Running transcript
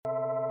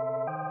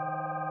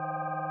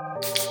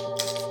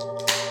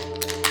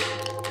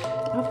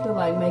I feel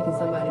like making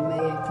somebody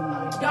mad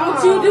tonight.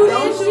 Don't you do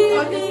that shit,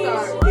 fucking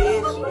start,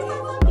 bitch.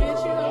 Bitch,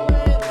 you know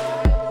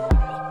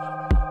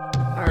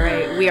what? All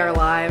right, we are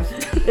live.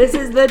 This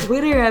is the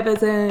Twitter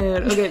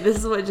episode. Okay, this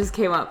is what just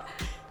came up.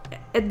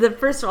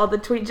 First of all, the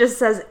tweet just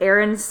says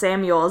Aaron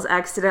Samuels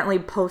accidentally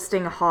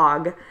posting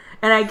hog.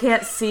 And I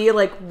can't see,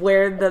 like,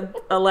 where the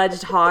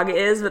alleged hog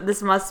is, but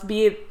this must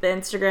be the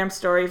Instagram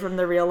story from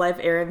the real life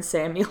Aaron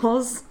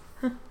Samuels.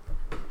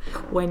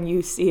 When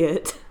you see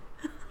it.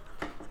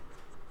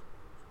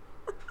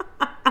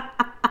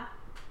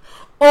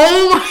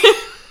 Oh my...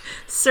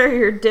 Sir,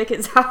 your dick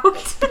is out.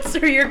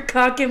 Sir, your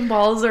cock and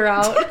balls are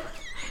out.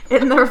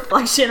 In the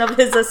reflection of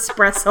his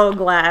espresso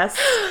glass.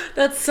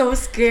 That's so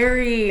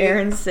scary.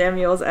 Aaron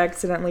Samuels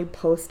accidentally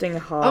posting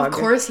hog. Of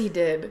course he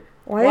did.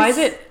 Why is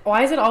it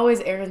always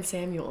Aaron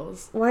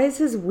Samuels? Why is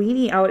his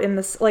weenie out in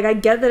this? Like, I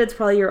get that it's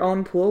probably your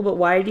own pool, but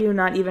why do you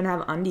not even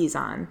have undies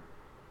on?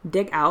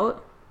 Dick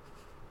out?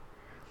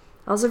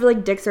 I also feel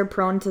like dicks are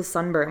prone to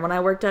sunburn. When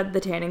I worked at the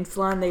tanning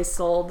salon, they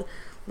sold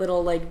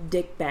little, like,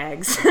 dick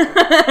bags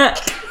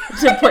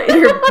to put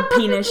your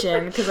penis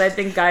in, because I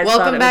think guys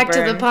Welcome thought it would back to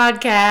burn. the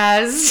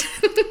podcast.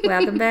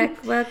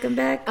 Welcome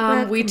back.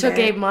 We took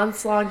a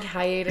months-long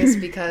hiatus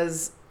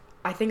because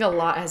I think a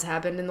lot has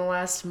happened in the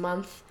last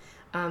month.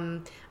 I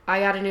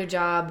got a new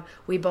job.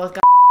 We both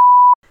got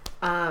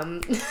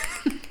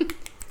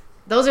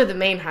those are the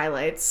main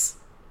highlights.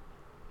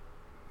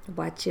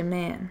 Watch your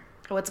man.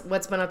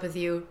 What's been up with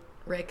you,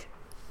 Rick?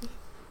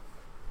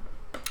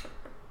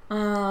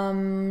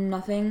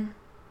 Nothing.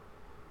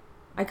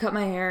 I cut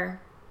my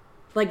hair.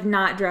 Like,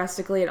 not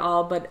drastically at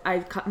all, but I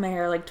cut my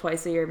hair like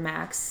twice a year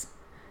max.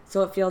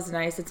 So it feels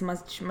nice. It's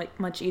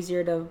much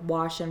easier to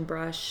wash and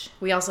brush.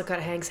 We also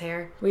cut Hank's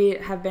hair. We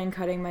have been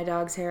cutting my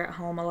dog's hair at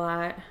home a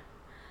lot.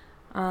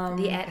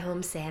 The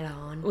at-home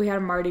salon. We had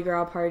a Mardi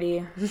Gras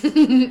party.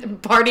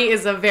 Party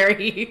is a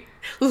very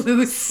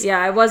loose...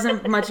 Yeah, it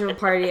wasn't much of a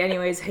party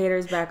anyways.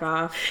 Haters back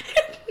off.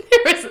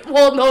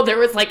 There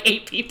was like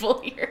 8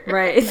 people here.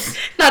 Right.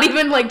 Not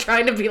even like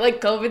trying to be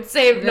like COVID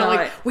safe. No,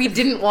 No, we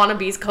didn't want to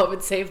be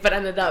COVID safe, but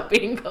ended up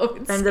being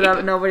COVID safe. Ended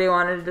up nobody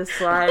wanted to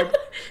slide.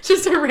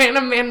 Just a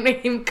random man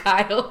named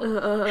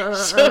Kyle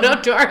showed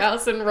up to our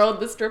house and rode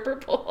the stripper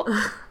pole.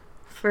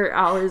 For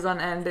hours on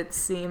end, it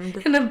seemed.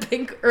 In a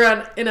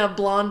in a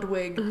blonde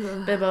wig.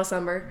 Bimbo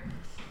Summer.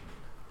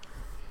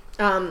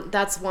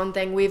 That's one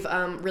thing. We've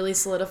really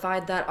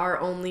solidified that our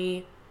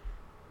only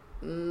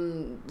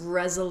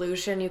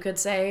resolution, you could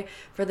say,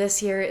 for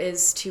this year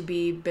is to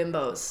be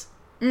bimbos.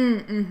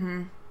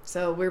 Mm-hmm.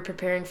 So we're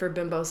preparing for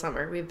Bimbo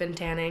Summer. We've been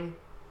tanning.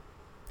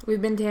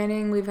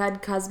 We've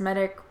had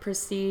cosmetic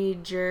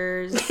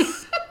procedures.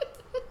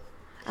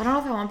 I don't know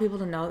if I want people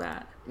to know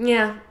that.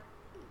 Yeah.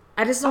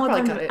 I just don't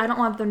want them. cut it. I don't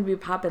want them to be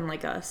popping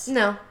like us.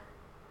 No.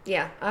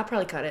 Yeah, I'll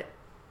probably cut it.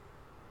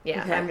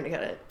 Yeah, Okay. I'm gonna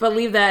cut it. But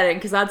leave that in,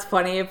 because that's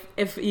funny.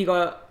 If you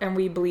go and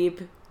we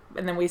bleep,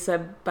 and then we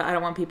said, but I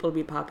don't want people to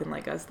be popping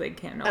like us. They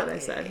can't know what I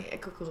said. Yeah,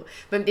 cool.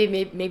 But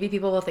maybe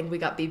people will think we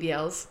got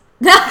BBLs.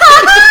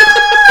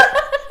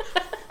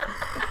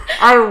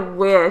 I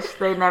wish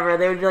they never.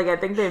 They would be like, I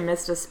think they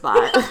missed a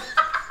spot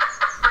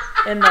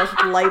in the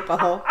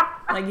lipo.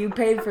 Like, you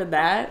paid for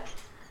that.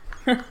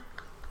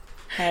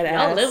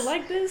 Y'all live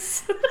like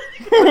this?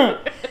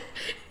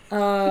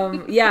 Yeah,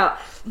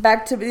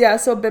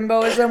 so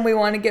bimboism, we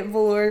want to get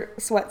velour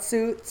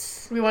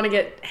sweatsuits. We want to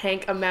get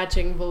Hank a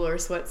matching velour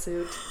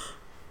sweatsuit.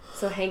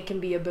 So Hank can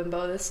be a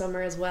bimbo this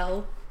summer as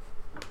well.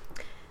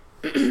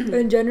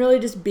 And generally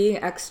just being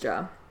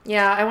extra.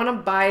 Yeah, I want to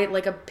buy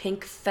like a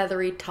pink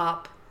feathery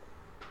top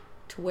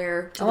to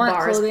wear to the bars. I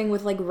want clothing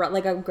with like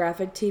a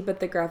graphic tee, but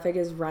the graphic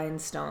is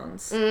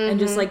rhinestones. And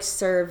just like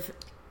serve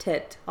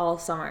tit all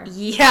summer.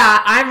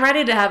 Yeah, I'm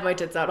ready to have my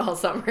tits out all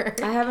summer.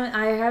 I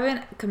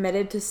haven't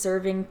committed to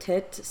serving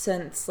tit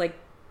since like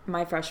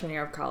my freshman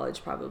year of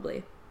college,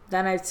 probably.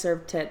 Then I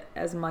served tit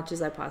as much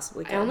as I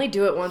possibly can. I only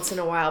do it once in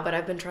a while, but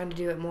I've been trying to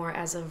do it more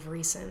as of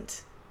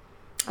recent.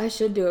 I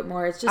should do it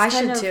more. It's just I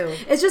should too.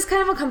 It's just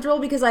kind of uncomfortable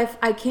because I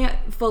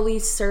can't fully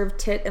serve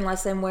tit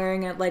unless I'm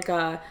wearing it like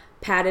a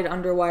padded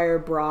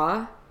underwire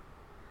bra.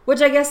 Which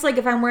I guess, like,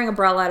 if I'm wearing a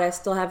bralette, I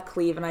still have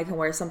cleave and I can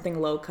wear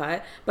something low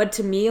cut. But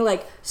to me,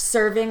 like,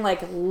 serving,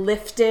 like,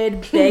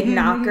 lifted big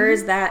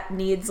knockers, that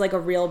needs, like, a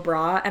real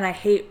bra. And I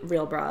hate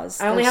real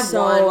bras. I only They're have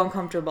so one.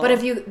 uncomfortable. But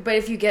if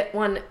you get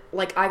one,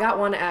 like, I got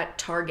one at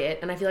Target,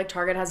 and I feel like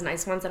Target has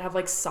nice ones that have,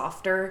 like,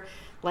 softer,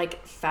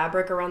 like,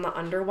 fabric around the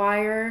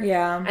underwire.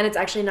 Yeah. And it's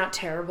actually not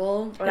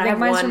terrible. But I think have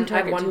mine's one, from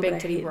Target I have one too, big but I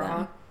titty hate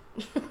bra.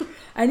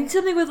 I need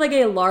something with, like,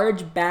 a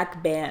large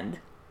back band.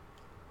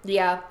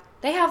 Yeah.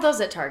 They have those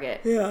at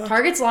Target. Yeah.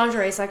 Target's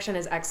lingerie section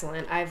is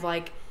excellent. I've,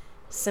 like,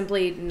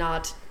 simply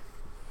not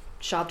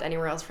shopped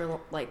anywhere else for,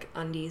 like,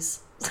 undies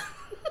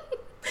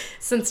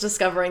since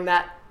discovering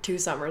that 2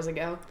 summers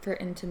ago. For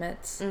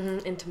intimates.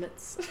 Mm-hmm,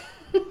 intimates.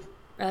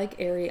 I like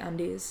airy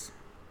undies.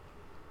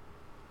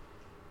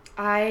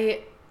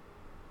 I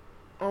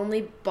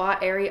only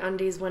bought Aerie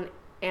undies when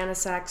Anna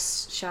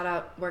Sachs, shout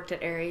out, worked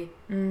at Aerie.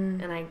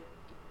 And I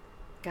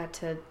got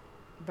to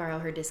borrow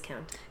her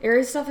discount.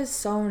 Aerie stuff is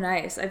so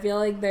nice. I feel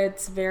like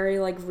that's very,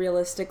 like,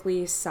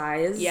 realistically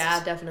sized.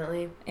 Yeah,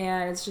 definitely.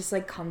 And it's just,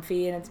 like,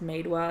 comfy and it's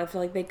made well. I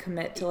feel like they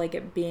commit to, like,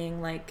 it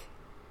being, like,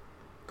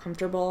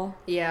 comfortable.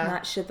 Yeah.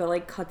 Not shit that,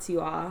 like, cuts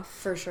you off.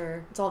 For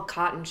sure. It's all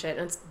cotton shit,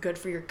 and it's good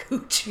for your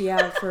cooch.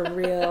 Yeah, for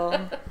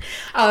real.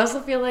 I also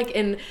feel like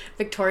in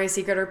Victoria's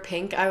Secret or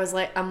Pink,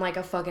 I'm like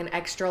a fucking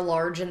extra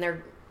large in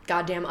their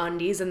goddamn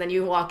undies, and then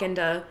you walk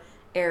into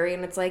Aerie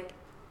and it's like,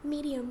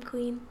 medium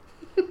queen.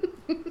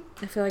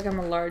 I feel like I'm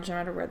a large no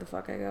matter where the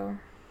fuck I go.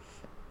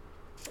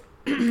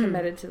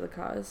 Committed to the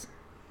cause.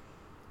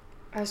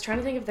 I was trying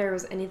to think if there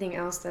was anything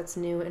else that's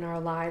new in our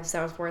lives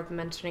that was worth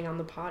mentioning on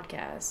the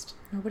podcast.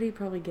 Nobody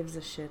probably gives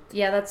a shit.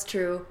 Yeah, that's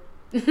true.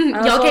 Also,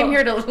 Y'all came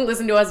here to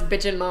listen to us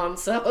bitch and mom,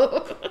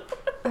 so...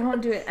 I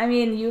don't do it. I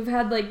mean, you've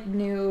had, like,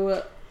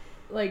 new,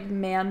 like,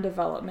 man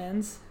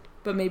developments,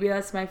 but maybe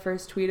that's my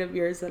first tweet of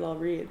yours that I'll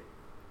read.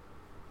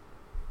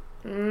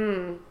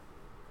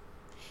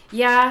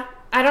 Yeah,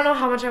 I don't know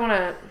how much I want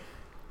to...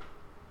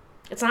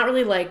 It's not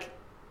really, like,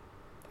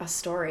 a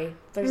story.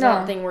 There's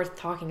nothing worth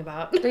talking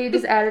about. So you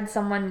just added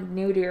someone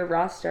new to your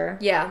roster.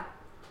 Yeah.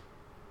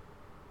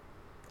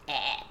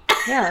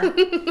 Yeah,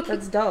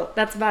 that's dope.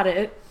 That's about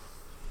it.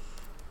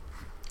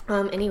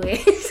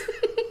 Anyways.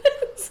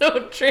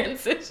 So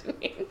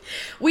transitioning.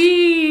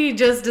 We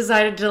just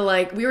decided to,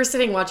 like, we were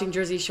sitting watching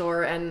Jersey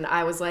Shore, and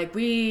I was like,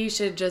 we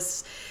should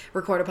just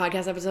record a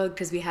podcast episode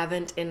because we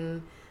haven't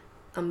in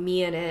a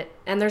minute.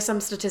 And there's some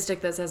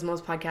statistic that says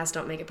most podcasts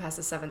don't make it past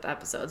the 7th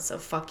episode, so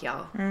fuck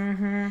y'all.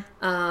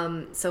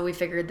 So we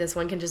figured this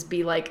one can just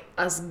be like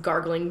us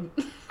gargling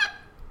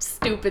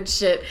stupid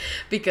shit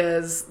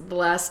because the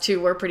last two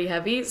were pretty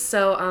heavy.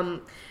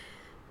 So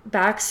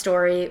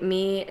backstory,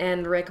 me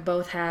and Rick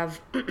both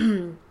have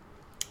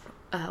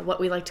what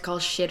we like to call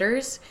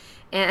shitters,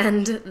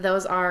 and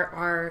those are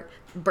our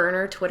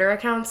burner Twitter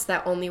accounts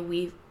that only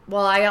we...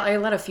 Well, I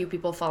let a few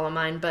people follow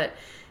mine, but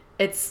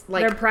it's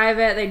like... They're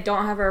private, they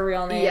don't have our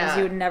real names, Yeah.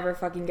 you would never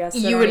fucking guess. So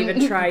You don't would-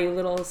 even try, you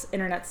little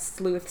internet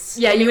sleuths.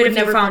 Yeah, you Even would if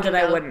never you found fucking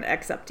it, I know. wouldn't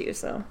accept you,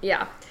 so...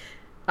 Yeah.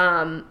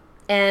 And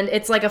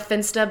it's like a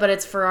Finsta, but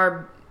it's for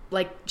our,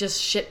 like,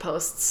 just shit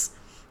posts.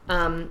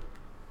 And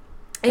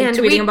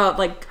tweeting about,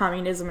 like,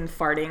 communism and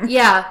farting.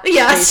 Yeah, shit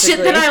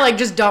Basically. that I, like,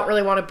 just don't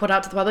really want to put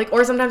out to the public.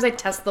 Or sometimes I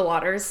test the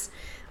waters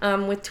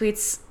with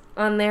tweets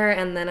on there,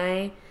 and then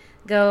I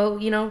go,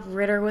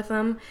 Ritter with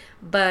them.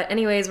 But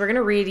anyways, we're going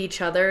to read each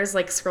other's,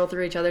 like, scroll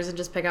through each other's and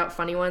just pick out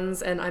funny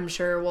ones, and I'm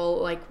sure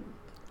we'll, like,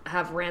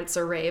 have rants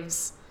or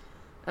raves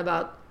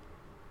about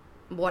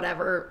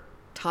whatever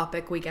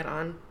topic we get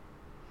on.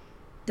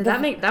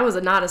 That was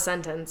not a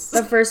sentence.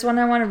 The first one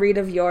I want to read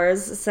of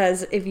yours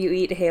says, if you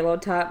eat Halo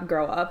Top,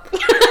 grow up.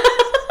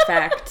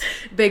 Fact.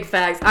 Big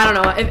facts. I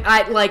don't know. If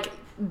I, like,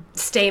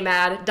 stay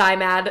mad, die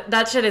mad.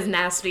 That shit is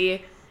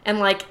nasty. And,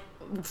 like,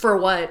 for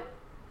what?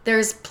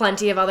 There's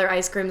plenty of other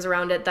ice creams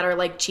around it that are,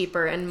 like,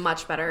 cheaper and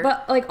much better.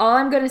 But, like, all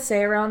I'm going to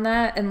say around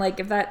that, and, like,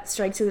 if that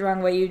strikes you the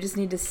wrong way, you just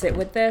need to sit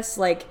with this.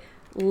 Like,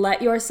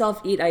 let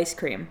yourself eat ice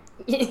cream.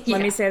 Yeah.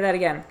 Let me say that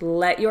again.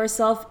 Let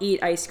yourself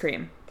eat ice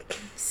cream.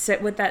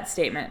 Sit with that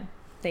statement.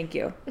 Thank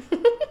you.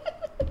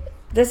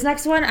 This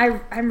next one,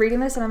 I'm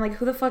reading this and I'm like,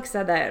 who the fuck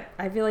said that?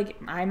 I feel like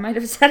I might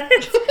have said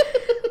it.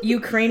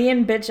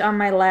 Ukrainian bitch on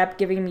my lap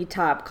giving me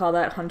top. Call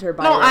that Hunter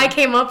Biden. No, I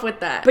came up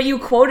with that. But you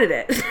quoted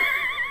it.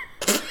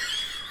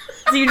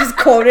 So you just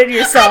quoted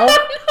yourself?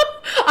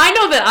 I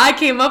know that I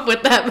came up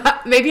with that,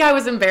 but maybe I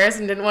was embarrassed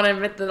and didn't want to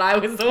admit that I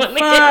was the one that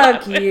came up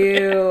Fuck with it.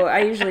 you. I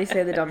usually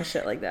say the dumb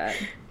shit like that.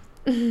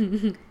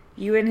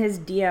 You in his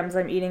DMs,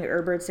 I'm eating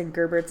Herberts and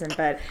Gerberts in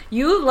bed.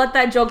 You let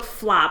that joke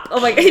flop. Oh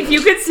my god, if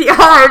you could see how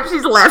hard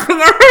she's laughing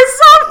at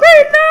herself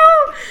right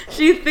now.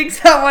 She thinks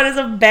that one is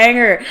a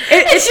banger.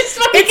 It's just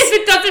funny because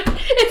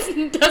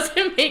it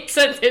doesn't make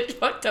sense. It's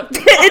fucked up.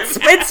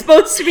 It's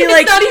supposed to be It's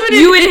like, not even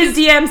you in in his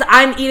DMs,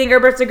 I'm eating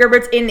Herberts and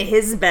Gerberts in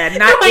his bed,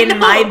 not I in know.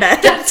 my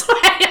bed. That's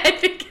why I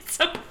think it's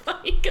so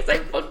funny because I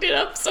fucked it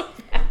up so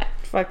bad.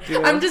 Fuck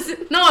you. I'm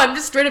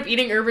just straight up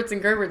eating Herberts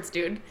and Gerberts,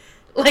 dude.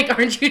 Like,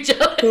 aren't you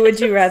jealous? Who would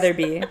you rather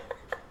be?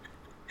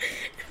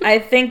 I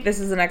think this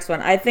is the next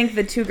one. I think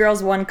the 2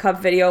 girls 1 cup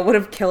video would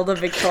have killed a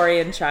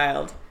Victorian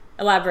child.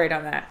 Elaborate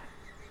on that.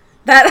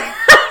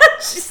 That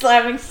she's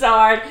laughing so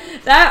hard.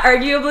 That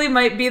arguably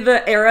might be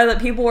the era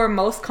that people were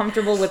most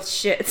comfortable with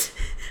shit.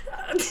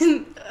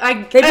 They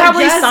They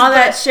probably saw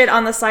that shit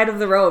on the side of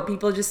the road.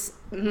 People just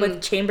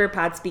with chamber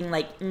pots being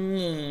like,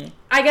 "Nyeh."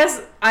 I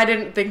guess I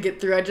didn't think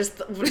it through. I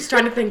just was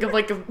trying to think of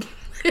like a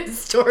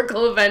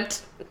historical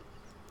event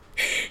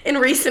in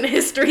recent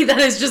history that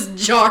is just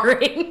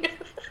jarring.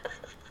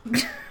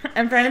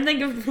 I'm trying to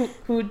think of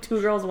who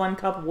 2 girls 1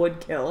 cup would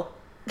kill.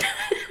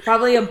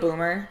 Probably a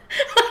boomer.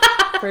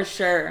 For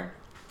sure.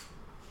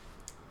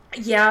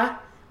 Yeah.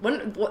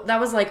 That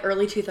was like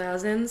early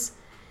 2000s.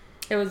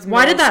 It was.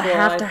 Why did that middle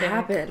have school, to I think.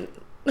 happen?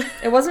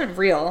 It wasn't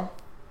real.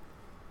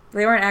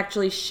 They weren't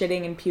actually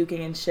shitting and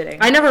puking and shitting.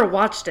 I never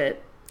watched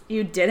it.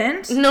 You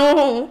didn't?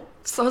 No.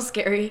 So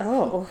scary.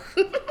 Oh.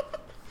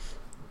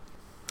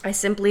 I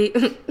simply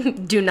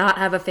do not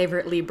have a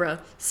favorite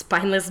Libra.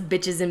 Spineless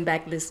bitches in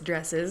backless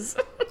dresses.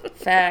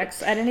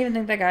 Facts. I didn't even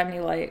think that got any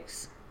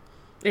likes.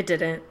 It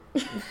didn't.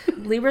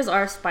 Libras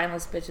are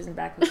spineless bitches and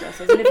backless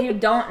dresses. And if you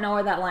don't know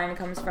where that line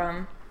comes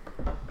from,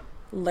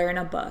 learn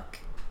a book.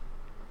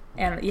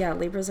 And yeah,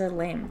 Libras are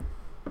lame.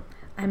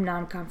 I'm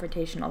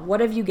non-confrontational. What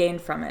have you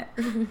gained from it?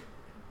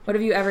 What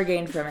have you ever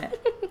gained from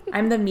it?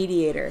 I'm the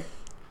mediator.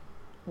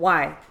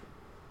 Why?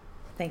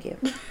 Thank you.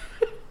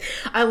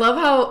 I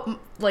love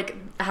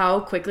how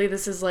quickly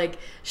this is like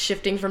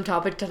shifting from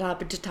topic to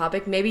topic to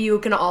topic. Maybe you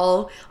can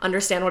all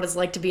understand what it's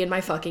like to be in my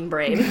fucking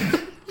brain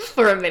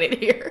for a minute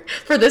here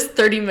for this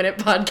 30-minute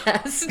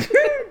podcast.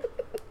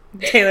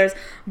 Taylor's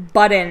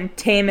button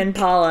Tame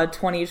Impala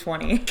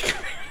 2020.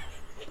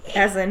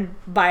 As in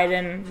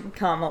Biden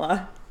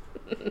Kamala.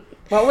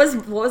 What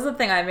was the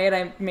thing I made?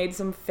 I made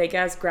some fake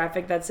ass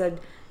graphic that said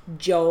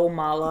Joe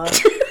Mala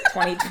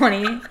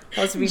 2020.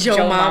 Supposed to be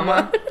Joe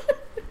Mama.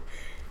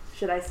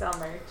 Should I sell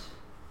merch?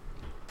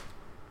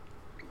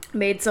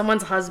 Made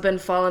someone's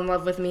husband fall in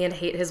love with me and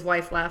hate his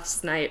wife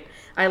last night.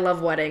 I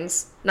love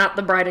weddings. Not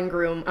the bride and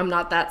groom. I'm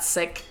not that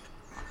sick.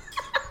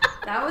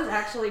 That was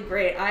actually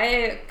great.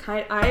 I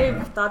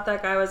thought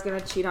that guy was gonna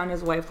cheat on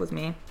his wife with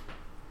me.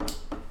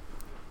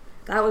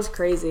 That was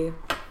crazy.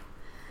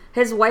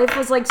 His wife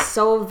was like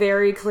so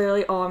very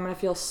clearly, oh, I'm gonna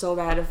feel so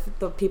bad if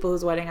the people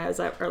whose wedding I was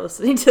at are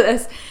listening to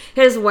this.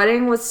 His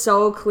wedding was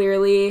so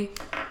clearly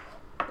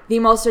the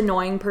most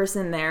annoying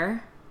person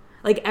there.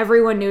 Like,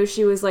 everyone knew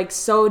she was like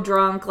so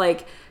drunk,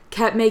 like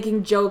kept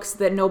making jokes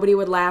that nobody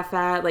would laugh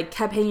at, like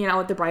kept hanging out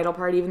with the bridal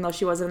party even though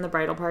she wasn't in the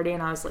bridal party,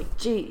 and I was like,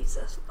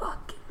 Jesus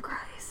fucking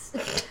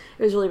Christ.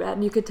 It was really bad,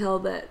 and you could tell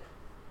that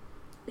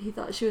he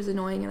thought she was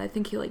annoying, and I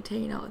think he liked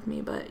hanging out with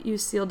me, but you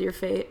sealed your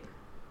fate.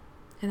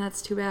 And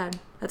that's too bad.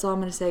 That's all I'm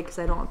going to say because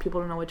I don't want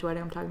people to know which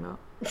wedding I'm talking about.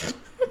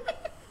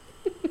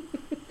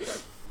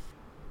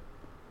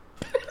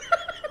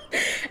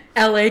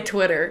 LA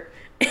Twitter,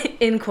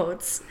 in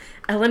quotes,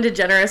 Ellen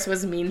DeGeneres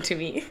was mean to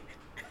me.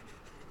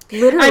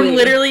 Literally. I'm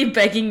literally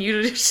begging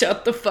you to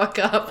shut the fuck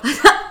up.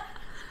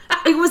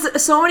 It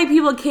was, so many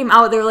people came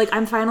out, they were like,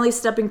 I'm finally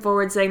stepping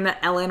forward saying that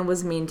Ellen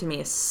was mean to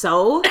me.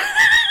 So?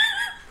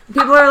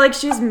 People are like,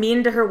 she's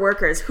mean to her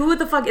workers. Who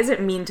the fuck isn't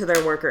mean to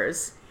their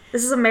workers?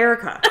 This is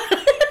America.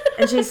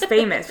 And she's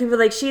famous. People are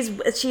like,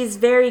 she's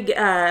very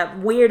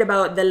weird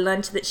about the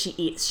lunch that she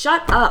eats.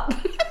 Shut up.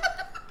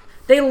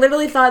 They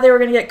literally thought they were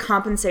going to get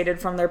compensated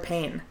from their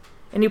pain.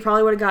 And you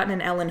probably would have gotten an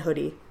Ellen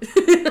hoodie.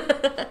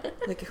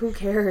 Like, who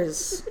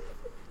cares?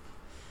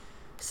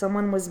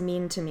 Someone was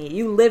mean to me.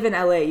 You live in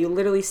LA. You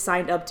literally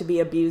signed up to be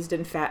abused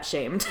and fat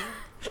shamed.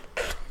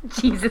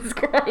 Jesus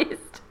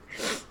Christ.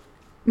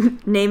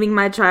 Naming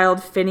my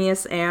child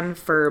Phineas Ann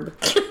Ferb.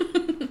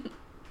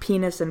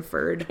 Penis and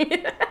furred.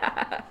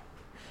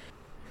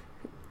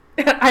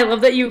 I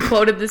love that you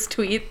quoted this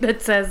tweet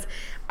that says,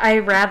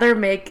 I'd rather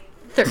make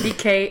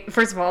 30K.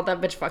 First of all,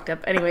 that bitch fucked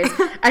up. Anyways,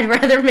 I'd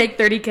rather make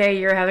 30K a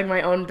year having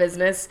my own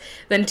business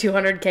than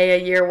 200K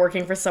a year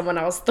working for someone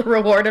else. The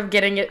reward of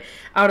getting it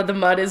out of the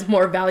mud is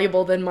more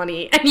valuable than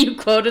money. And you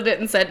quoted it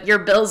and said, your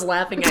Bill's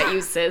laughing at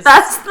you, sis.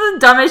 That's the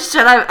dumbest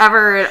shit I've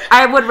ever heard.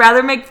 I would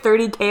rather make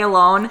 30K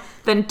alone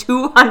than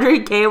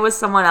 200K with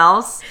someone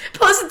else.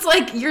 Plus, it's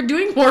like, you're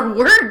doing more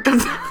work for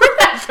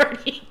that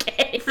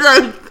 30K.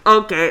 Like,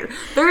 okay.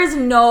 There is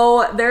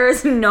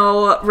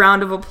no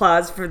round of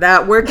applause for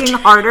that. Working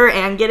harder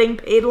and getting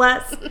paid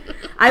less.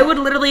 I would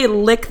literally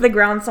lick the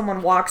ground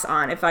someone walks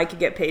on if I could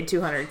get paid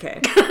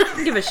 200K. I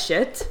don't give a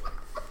shit.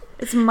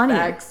 It's money.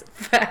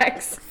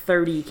 Facts.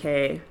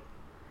 30K.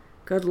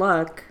 Good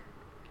luck.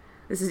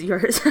 This is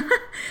yours.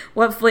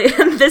 What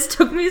flavor? This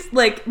took me,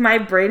 like, my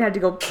brain had to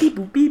go beep,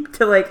 boop, beep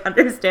to, like,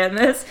 understand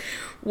this.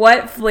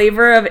 What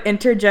flavor of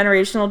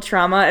intergenerational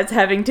trauma is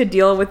having to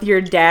deal with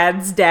your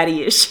dad's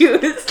daddy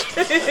issues?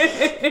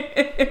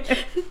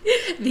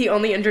 The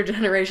only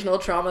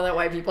intergenerational trauma that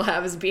white people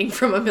have is being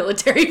from a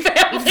military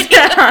family.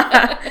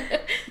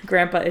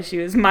 Grandpa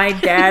issues. My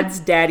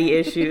dad's daddy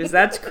issues.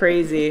 That's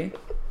crazy.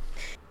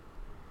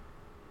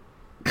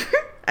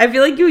 I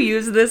feel like you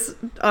used this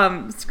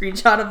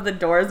screenshot of The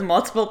Doors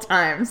multiple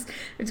times.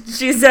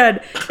 She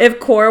said, if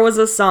Core was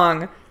a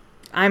song,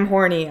 I'm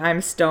horny,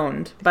 I'm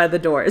stoned by The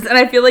Doors. And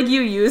I feel like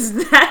you used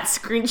that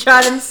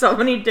screenshot in so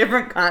many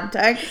different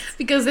contexts.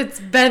 Because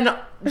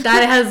that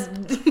has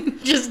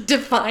just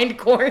defined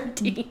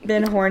quarantine.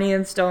 Been horny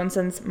and stoned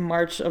since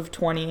March of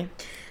 20.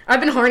 I've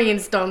been horny and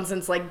stoned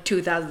since like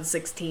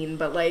 2016,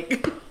 but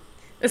like,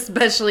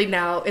 especially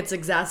now it's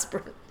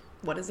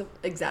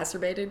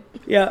exacerbated?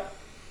 Yeah.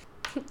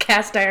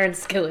 Cast iron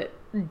skillet,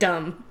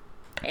 dumb,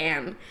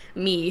 pan,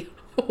 me,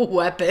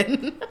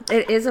 weapon.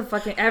 It is a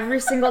fucking, every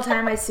single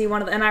time I see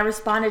one of them, and I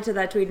responded to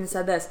that tweet and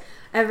said this,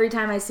 every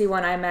time I see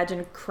one, I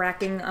imagine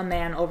cracking a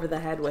man over the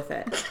head with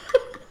it.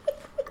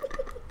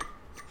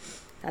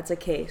 That's a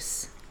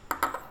case.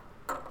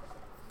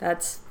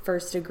 That's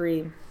first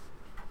degree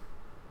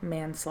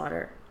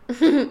manslaughter.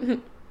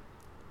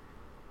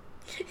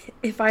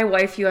 If I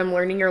wife you, I'm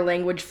learning your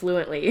language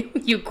fluently.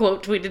 You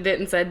quote tweeted it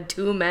and said,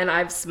 2 men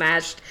I've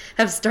smashed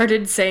have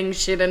started saying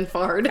shit and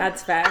fart.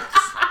 That's facts.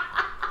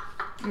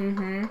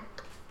 Mm-hmm.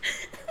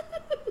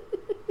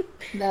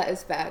 That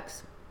is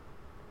facts.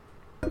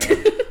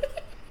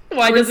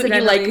 Why doesn't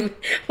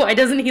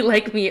he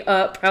like me?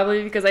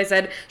 Probably because I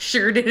said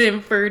shirted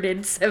and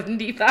furted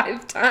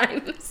 75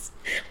 times.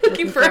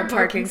 Looking for a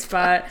parking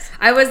spot.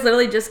 I was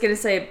literally just gonna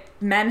say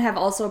men have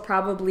also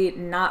probably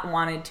not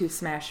wanted to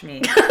smash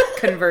me,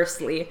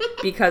 conversely,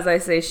 because I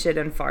say shit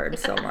and fart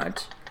so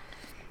much.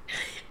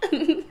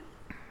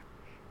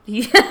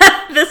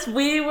 Yeah,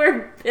 we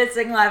were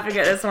pissing laughing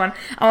at this one.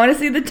 I want to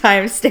see the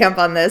timestamp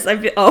on this.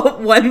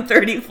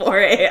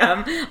 1:34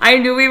 a.m. I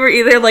knew we were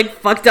either like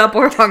fucked up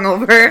or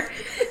hungover.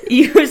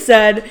 You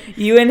said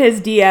you in his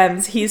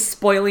DMs, he's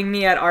spoiling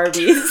me at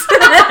Arby's.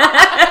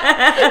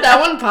 That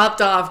one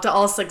popped off to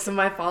all 6 of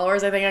my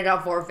followers. I think I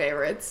got 4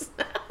 favorites.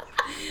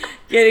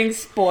 Getting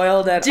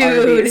spoiled at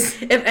Arby's.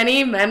 Dude, if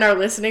any men are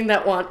listening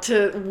that want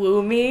to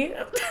woo me,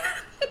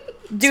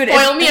 dude,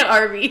 spoil me at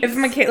Arby's. If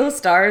Michaela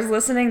Starr is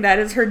listening, that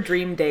is her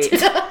dream date.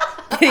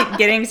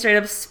 Getting straight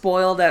up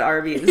spoiled at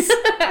Arby's.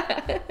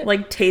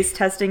 Like taste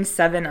testing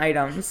 7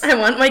 items. I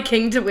want my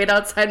king to wait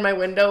outside my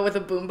window with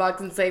a boombox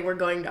and say, we're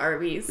going to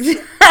Arby's.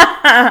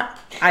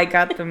 I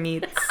got the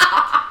meats.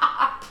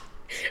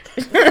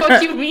 What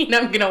do you mean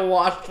I'm going to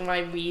wash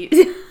my meat?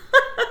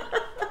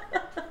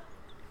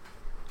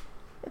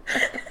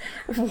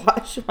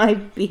 Wash my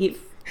beef.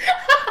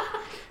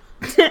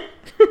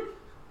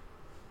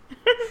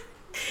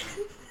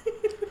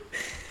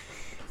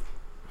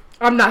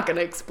 I'm not going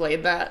to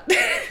explain that.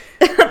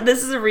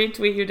 This is a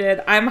retweet you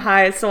did. I'm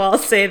high, so I'll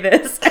say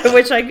this. I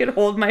wish I could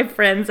hold my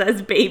friends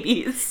as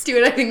babies.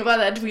 Dude, I think about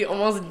that tweet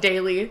almost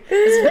daily.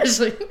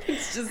 Especially,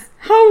 it's just...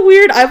 How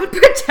weird. I would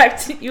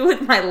protect you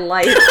with my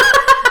life.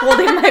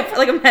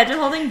 Imagine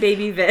holding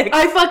baby Vic.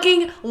 I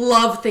fucking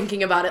love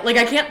thinking about it. Like,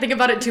 I can't think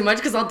about it too much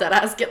because I'll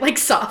deadass get, like,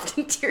 soft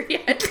and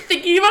teary-eyed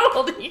thinking about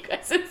holding you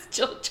guys as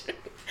children.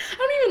 I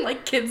don't even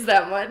like kids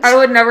that much. I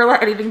would never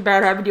let anything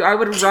bad happen to you. I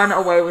would run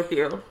away with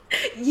you.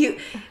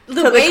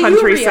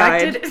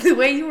 The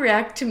way you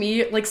react to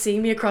me, like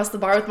seeing me across the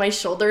bar with my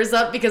shoulders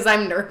up because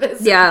I'm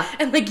nervous. Yeah.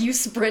 And like you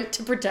sprint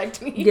to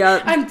protect me.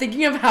 Yeah. I'm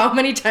thinking of how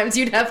many times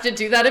you'd have to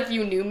do that if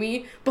you knew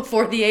me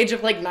before the age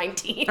of like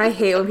 19. I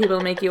hate when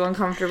people make you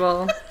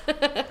uncomfortable.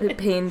 It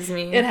pains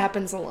me. It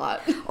happens a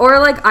lot. Or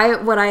like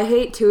what I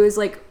hate too is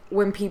like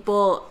when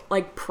people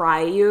like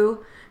pry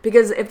you.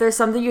 Because if there's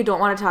something you don't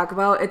want to talk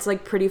about, it's,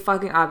 like, pretty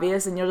fucking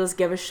obvious, and you'll just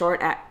give a short,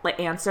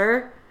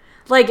 answer.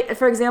 Like,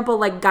 for example,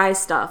 like, guy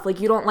stuff. Like,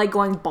 you don't like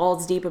going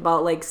balls deep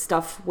about, like,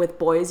 stuff with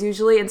boys,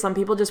 usually, and some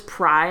people just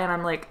pry, and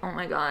I'm like, oh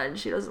my god,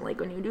 she doesn't like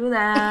when you do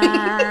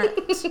that.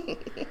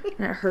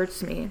 And it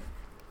hurts me.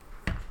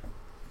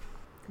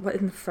 What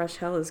in the fresh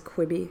hell is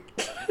Quibi?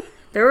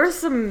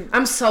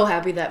 I'm so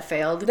happy that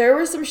failed. There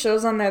were some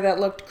shows on there that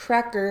looked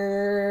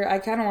cracker. I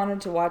kind of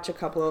wanted to watch a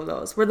couple of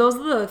those. Were those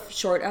the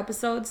short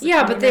episodes?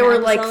 Yeah, but they were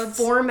like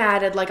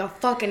formatted like a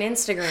fucking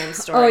Instagram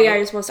story. Oh yeah,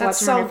 you're supposed to watch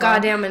them on your phone.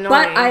 That's so goddamn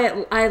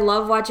annoying. But I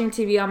love watching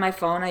TV on my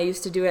phone. I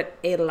used to do it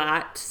a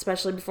lot,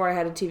 especially before I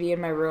had a TV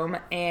in my room.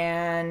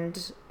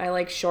 And I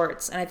like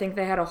shorts. And I think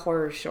they had a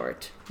horror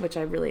short, which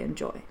I really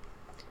enjoy.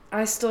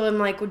 I still am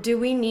like, do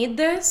we need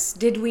this?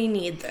 Did we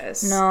need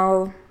this?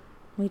 No,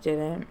 we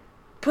didn't.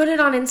 Put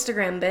it on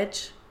Instagram,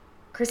 bitch.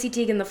 Chrissy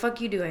Teigen, the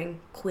fuck you doing?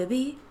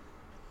 Quibi?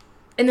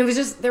 And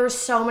there were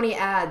so many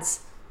ads.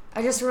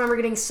 I just remember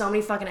getting so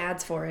many fucking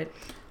ads for it.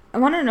 I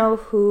want to know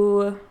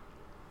who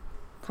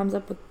came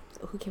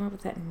up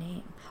with that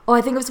name. Oh,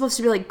 I think it was supposed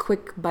to be like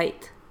quick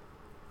bite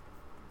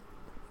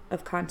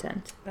of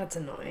content. That's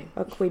annoying.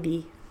 A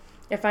Quibi.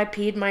 If I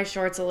peed my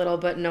shorts a little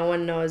but no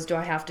one knows, do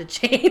I have to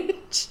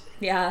change?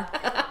 Yeah.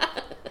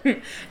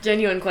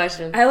 Genuine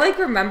question. I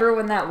remember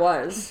when that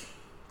was.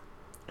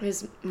 It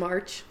was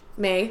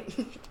May.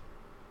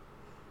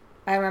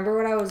 I remember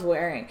what I was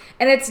wearing.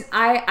 And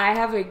I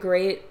have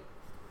great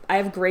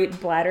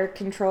bladder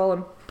control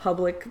and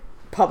public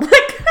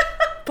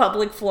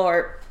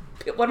floor.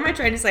 What am I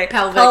trying to say?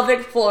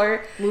 Pelvic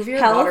floor. Move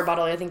your water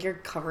bottle. I think you're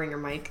covering your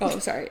mic. Oh,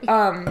 sorry.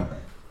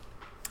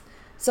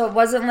 So it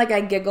wasn't like I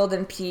giggled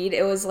and peed.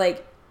 It was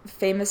like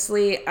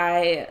famously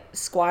I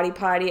squatty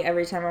potty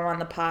every time I'm on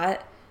the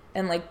pot.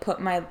 And, like, put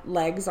my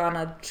legs on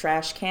a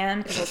trash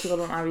can. Because most people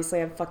don't obviously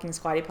have fucking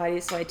squatty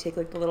potties. So I take,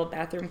 like, the little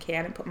bathroom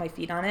can and put my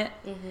feet on it.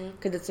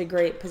 Because it's a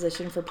great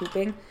position for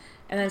pooping.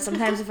 And then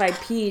sometimes if I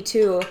pee,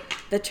 too,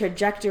 the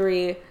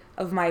trajectory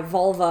of my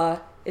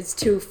vulva is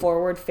too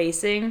forward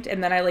facing.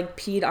 And then I, like,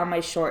 peed on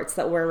my shorts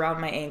that were around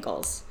my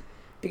ankles.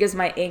 Because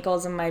my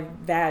ankles and my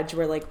vag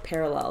were, like,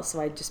 parallel. So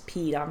I just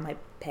peed on my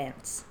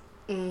pants.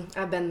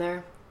 I've been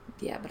there.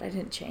 Yeah, but I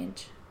didn't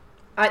change.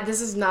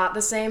 This is not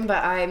the same,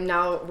 but I'm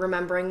now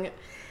remembering.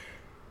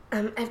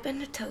 I've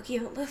been to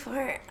Tokyo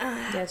before.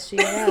 Yes, she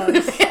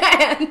has.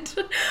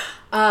 And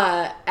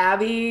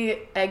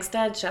Abby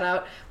Eggstad, shout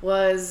out,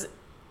 was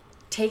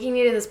taking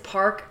me to this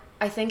park.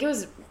 I think it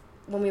was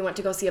when we went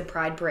to go see a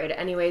pride parade.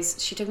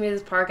 Anyways, she took me to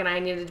this park and I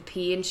needed to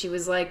pee and she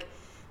was like,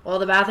 well,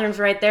 the bathroom's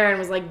right there, and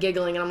was like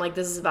giggling, and I'm like,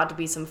 this is about to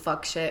be some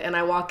fuck shit. And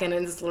I walk in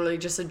and it's literally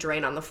just a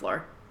drain on the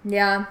floor.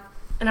 Yeah.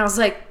 And I was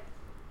like,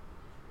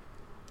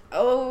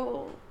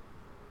 oh,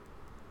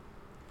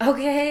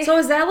 okay. So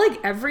is that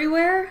like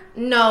everywhere?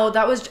 No,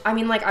 that was, I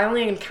mean, like, I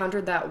only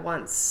encountered that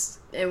once.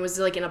 It was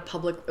like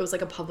it was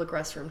like a public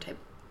restroom type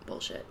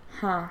bullshit.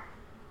 Huh.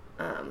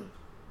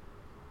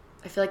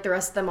 I feel like the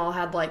rest of them all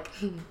had like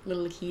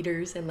little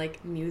heaters and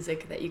like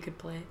music that you could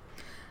play.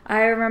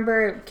 I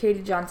remember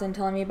Katie Johnson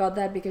telling me about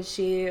that because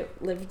she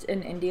lived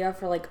in India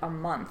for like a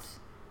month,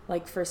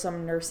 like for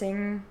some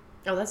nursing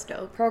Oh, that's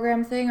dope.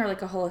 program thing or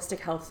like a holistic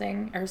health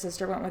thing. Her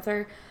sister went with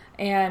her,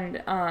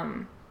 and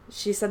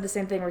she said the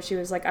same thing where she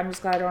was like, I'm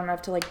just glad I don't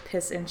have to like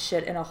piss and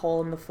shit in a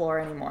hole in the floor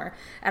anymore.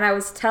 And I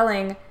was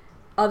telling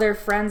other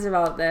friends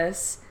about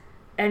this,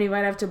 and you might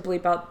have to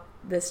bleep out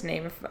this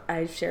name if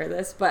I share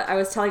this, but I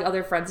was telling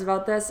other friends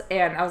about this,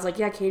 and I was like,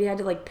 yeah, Katie had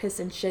to like piss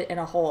and shit in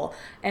a hole,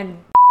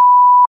 and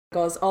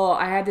goes, oh,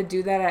 I had to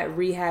do that at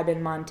rehab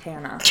in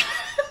Montana.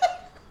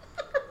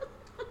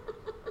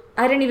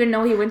 I didn't even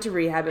know he went to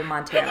rehab in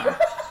Montana.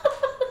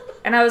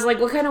 And I was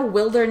like, what kind of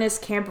wilderness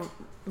camp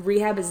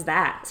rehab is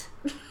that?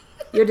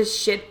 You had to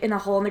shit in a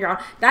hole in the ground.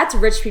 That's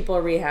rich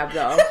people rehab,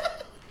 though.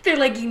 They're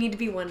like, you need to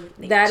be one with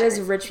nature. That is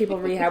rich people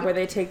rehab, where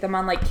they take them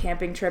on like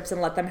camping trips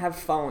and let them have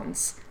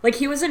phones. Like,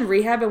 he was in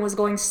rehab and was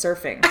going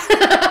surfing.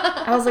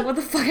 I was like, what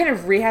the fuck kind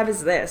of rehab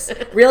is this?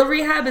 Real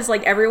rehab is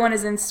like everyone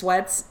is in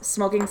sweats,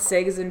 smoking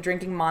cigs and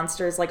drinking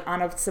Monsters like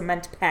on a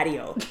cement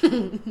patio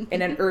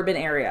in an urban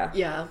area.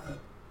 Yeah.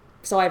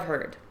 So I've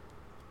heard.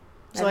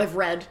 So I've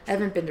read. I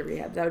haven't been to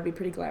rehab. That would be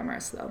pretty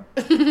glamorous, though.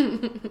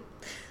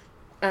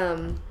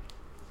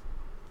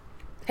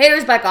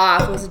 Haters back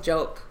off. It was a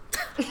joke.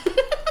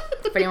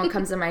 If anyone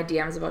comes in my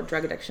DMs about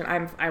drug addiction,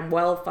 I'm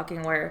well fucking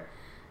aware.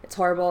 It's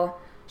horrible.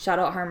 Shout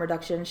out Harm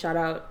Reduction. Shout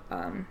out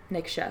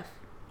Nick Sheff.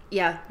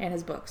 Yeah. And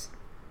his books.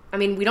 I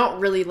mean, we don't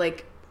really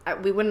like,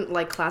 we wouldn't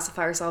like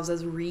classify ourselves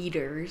as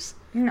readers.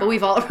 No.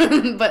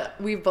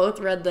 But we've both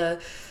read the,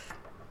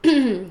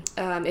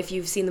 if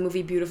you've seen the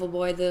movie Beautiful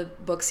Boy, the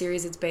book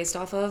series it's based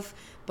off of,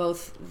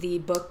 both the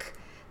book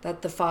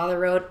that the father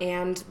wrote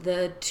and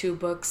the 2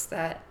 books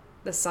that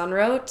the son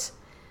wrote.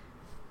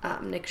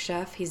 Nick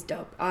Sheff, he's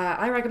dope.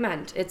 I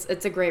recommend.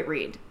 It's a great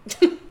read.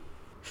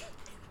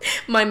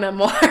 My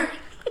memoir.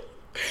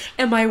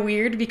 Am I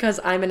weird because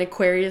I'm an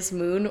Aquarius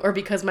moon or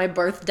because my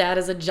birth dad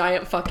is a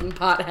giant fucking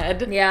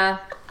pothead? Yeah.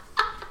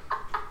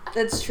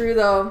 That's true,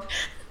 though.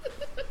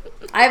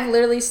 I've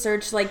literally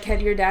searched, like, can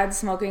your dad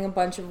smoking a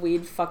bunch of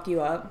weed fuck you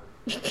up?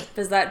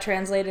 Does that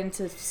translate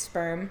into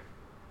sperm?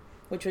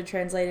 Which would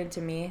translate into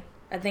me?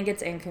 I think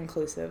it's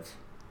inconclusive.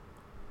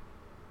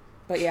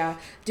 But yeah.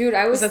 Dude,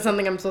 I was... Is that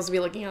something I'm supposed to be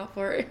looking out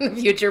for in a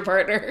future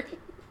partner?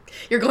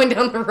 You're going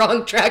down the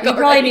wrong track You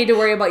already. probably need to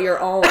worry about your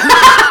own.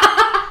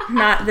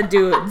 Not the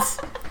dudes.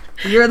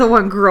 You're the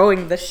one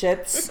growing the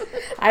shits.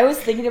 I was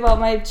thinking about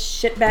my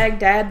shitbag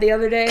dad the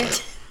other day.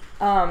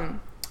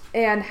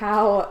 And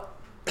how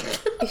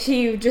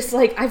he just,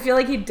 like, I feel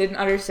like he didn't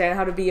understand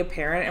how to be a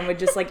parent and would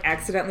just, like,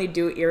 accidentally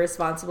do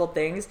irresponsible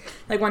things.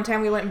 Like, one time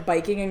we went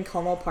biking in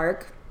Como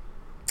Park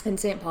in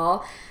St.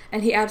 Paul,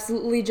 and he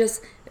absolutely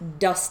just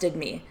dusted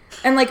me.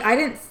 And, like, by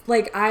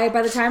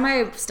the time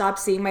I stopped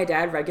seeing my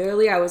dad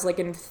regularly, I was, like,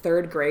 in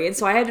 3rd grade,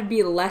 so I had to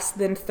be less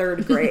than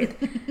 3rd grade.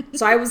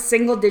 So I was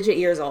single-digit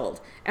years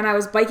old, and I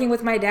was biking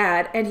with my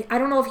dad, and I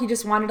don't know if he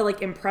just wanted to,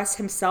 like, impress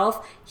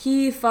himself.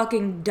 He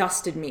fucking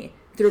dusted me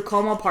through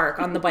Como Park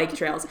on the bike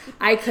trails.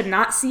 I could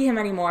not see him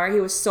anymore. He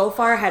was so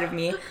far ahead of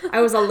me. I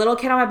was a little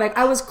kid on my bike.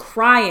 I was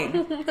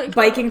crying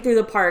biking through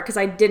the park because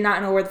I did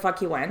not know where the fuck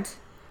he went.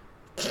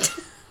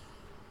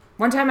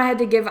 One time I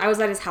was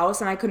at his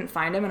house and I couldn't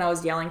find him and I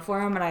was yelling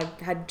for him and I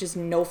had just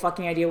no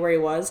fucking idea where he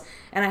was.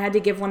 And I had to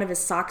give one of his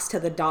socks to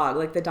the dog.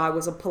 Like, the dog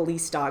was a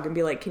police dog, and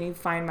be like, can you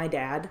find my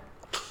dad?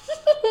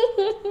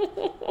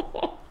 Can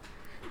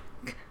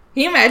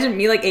you imagine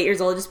me, like, 8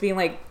 years old, just being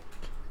like,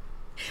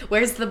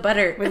 where's the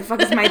butter? where the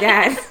fuck is my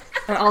dad?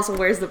 And also,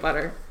 where's the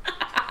butter?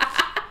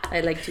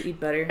 I like to eat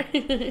butter.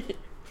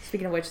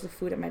 Speaking of which, the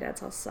food at my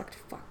dad's house sucked.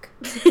 Fuck.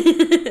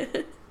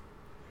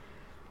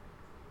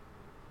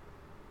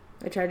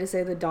 I tried to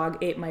say the dog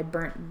ate my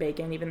burnt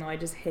bacon, even though I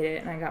just hit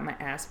it and I got my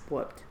ass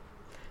whooped.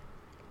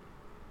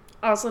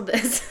 Also,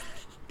 this,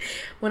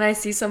 when I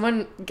see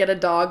someone get a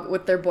dog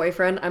with their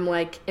boyfriend, I'm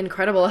like,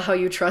 incredible how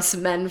you trust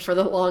men for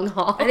the long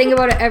haul. I think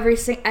about it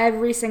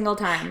every single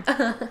time.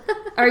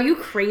 Are you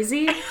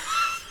crazy?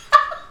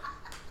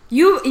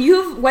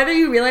 You've whether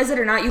you realize it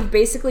or not, you've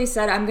basically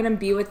said, I'm gonna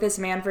be with this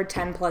man for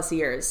 10 plus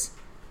years.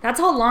 That's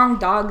how long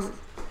dogs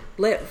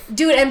live.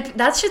 Dude, and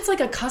that shit's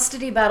like a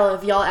custody battle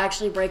if y'all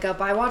actually break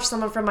up. I watched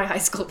someone from my high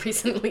school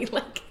recently,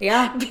 like,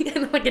 Yeah. be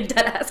in like a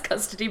dead-ass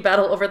custody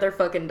battle over their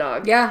fucking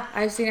dog. Yeah,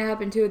 I've seen it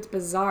happen too. It's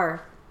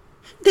bizarre.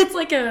 It's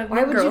like a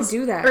Why would you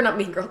do that? Or not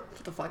Mean Girl.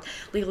 What the fuck?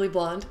 Legally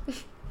Blonde.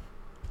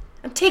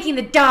 I'm taking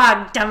the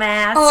dog,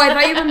 dumbass. Oh, I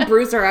thought you meant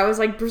Bruiser. I was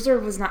like, Bruiser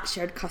was not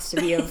shared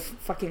custody of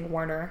fucking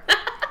Warner.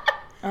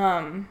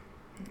 God.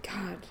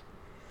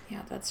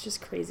 Yeah, that's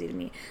just crazy to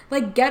me.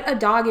 Like, get a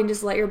dog and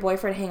just let your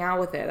boyfriend hang out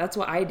with it. That's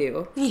what I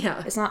do.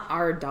 Yeah. It's not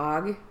our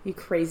dog, you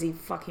crazy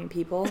fucking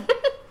people.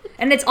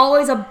 And it's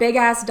always a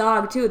big-ass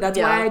dog, too. That's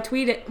why I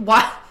tweet it.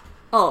 What?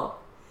 Oh.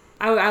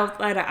 I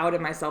outed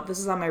myself. This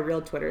is on my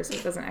real Twitter, so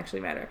it doesn't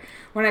actually matter.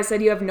 When I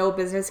said you have no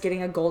business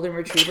getting a golden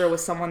retriever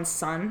with someone's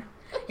son,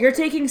 you're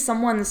taking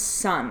someone's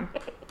son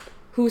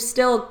who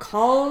still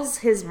calls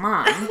his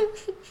mom,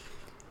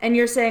 and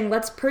you're saying,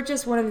 let's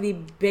purchase one of the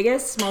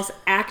biggest, most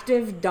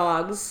active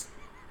dogs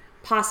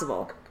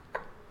possible.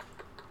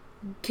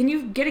 Can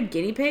you get a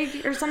guinea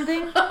pig or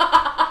something?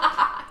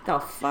 The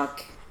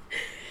fuck?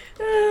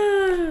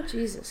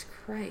 Jesus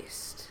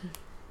Christ.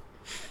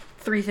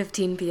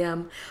 3:15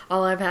 p.m.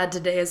 All I've had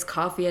today is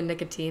coffee and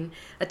nicotine.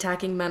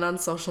 Attacking men on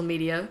social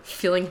media.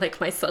 Feeling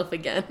like myself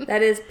again.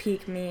 That is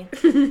peak me.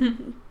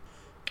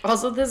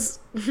 Also, this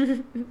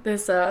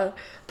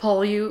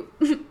poll you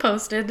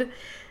posted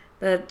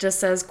that just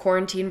says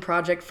quarantine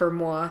project for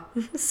moi.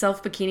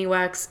 Self bikini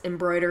wax,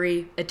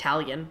 embroidery,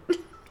 Italian.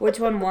 Which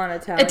one won?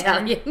 Italian?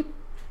 Italian.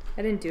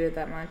 I didn't do it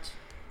that much.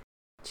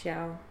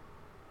 Ciao.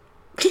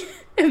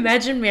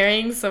 Imagine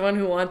marrying someone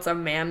who wants a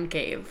man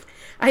cave.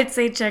 I'd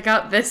say check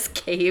out this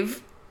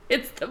cave.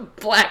 It's the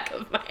black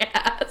of my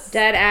ass.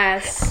 Dead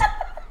ass.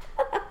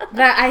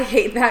 That I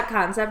hate that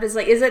concept. It's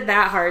like, is it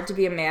that hard to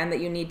be a man that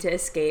you need to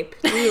escape?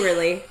 Do you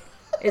really?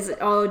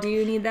 Do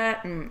you need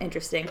that?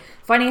 Interesting.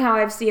 Funny how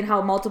I've seen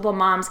how multiple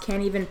moms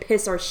can't even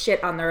piss or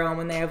shit on their own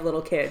when they have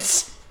little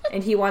kids.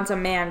 And he wants a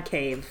man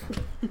cave.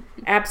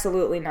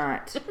 Absolutely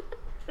not.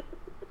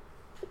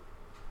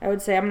 I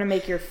would say I'm going to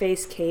make your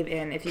face cave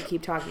in if you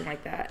keep talking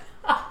like that.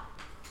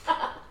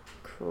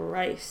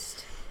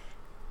 Christ.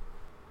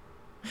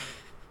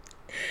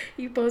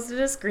 You posted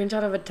a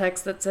screenshot of a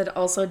text that said,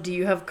 also, do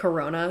you have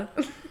corona?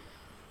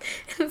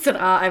 It said,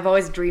 I've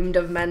always dreamed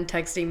of men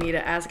texting me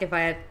to ask if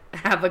I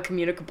have a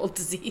communicable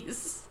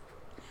disease.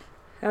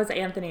 That was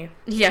Anthony.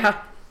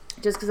 Yeah.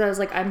 Just because I was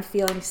like, I'm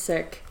feeling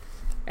sick.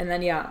 And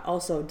then, yeah,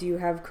 also, do you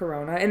have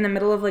corona? In the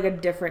middle of, like, a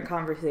different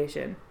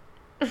conversation.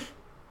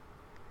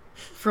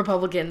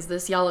 Republicans,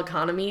 this y'all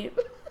economy.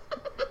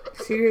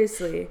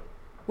 Seriously.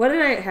 What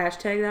did I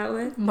hashtag that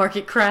with?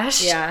 Market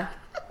crash. Yeah.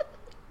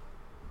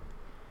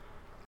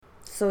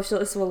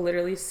 Socialists will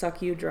literally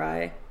suck you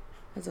dry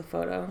as a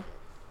photo.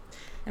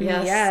 I mean,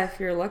 Yes. yeah, if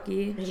you're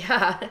lucky.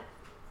 Yeah.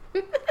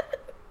 I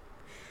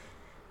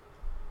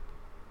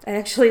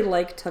actually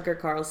like Tucker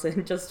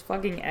Carlson. Just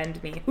fucking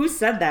end me. Who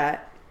said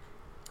that?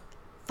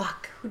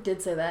 Fuck, who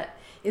did say that?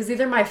 It was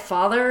either my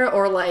father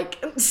or,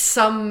 like,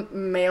 some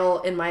male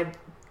in my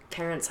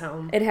parents'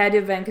 home. It had to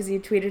have been because you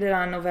tweeted it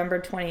on November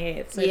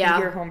 28th. So I Yeah.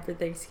 think you're home for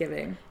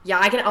Thanksgiving. Yeah,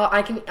 I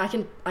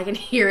can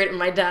hear it in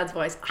my dad's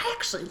voice. I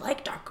actually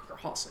like Tucker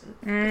Carlson.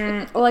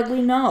 Well, like,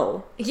 we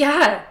know.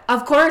 Yeah,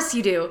 of course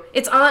you do.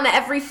 It's on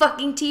every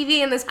fucking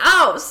TV in this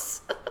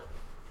house.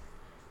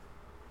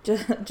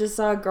 Just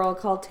saw a girl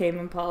call Tame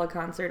Impala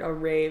concert a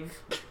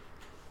rave.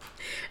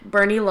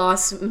 Bernie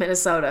lost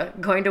Minnesota,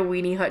 going to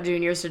Weenie Hut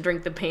Juniors to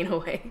drink the pain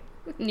away.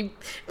 And you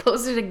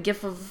posted a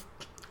gif of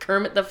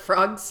Kermit the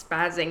Frog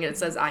spazzing, and it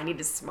says, I need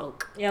to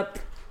smoke. Yep.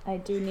 I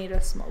do need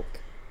a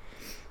smoke.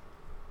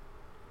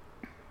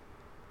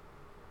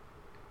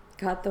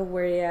 Got the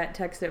where you at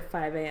text at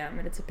 5 a.m.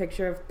 and it's a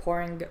picture of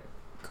pouring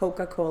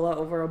Coca-Cola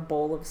over a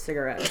bowl of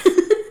cigarettes.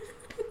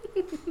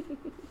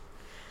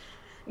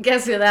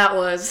 Guess who that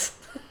was?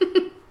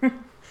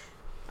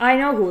 I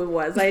know who it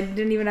was. I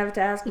didn't even have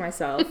to ask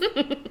myself.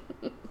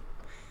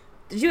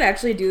 Did you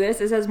actually do this?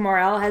 It says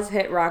Morale has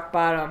hit rock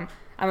bottom.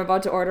 I'm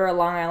about to order a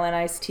Long Island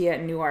iced tea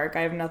at Newark.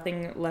 I have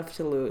nothing left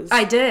to lose.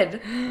 I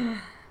did.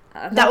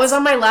 That was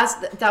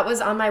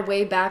on my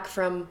way back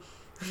from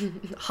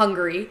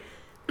Hungary.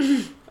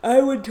 I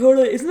would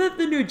totally... Isn't that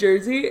the New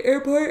Jersey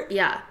airport?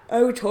 Yeah.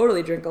 I would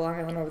totally drink a Long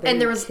Island over there.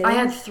 And I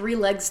had kidding? 3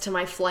 legs to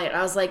my flight.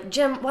 I was like,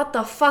 Jim, what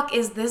the fuck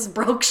is this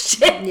broke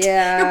shit?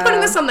 Yeah. You're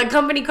putting this on the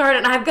company card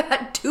and I've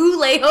got 2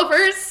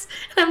 layovers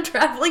and I'm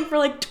traveling for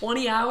like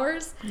 20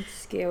 hours. It's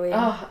scary.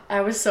 Oh,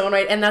 I was so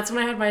annoyed. And that's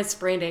when I had my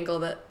sprained ankle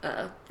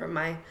that from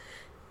my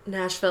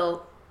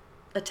Nashville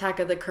attack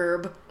of the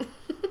curb.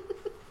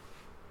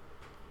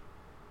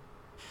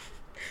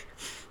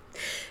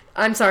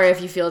 I'm sorry if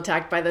you feel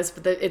attacked by this,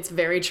 but it's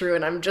very true,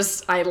 and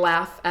I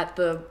laugh at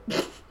the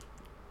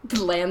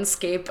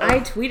landscape of I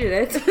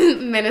tweeted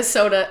it.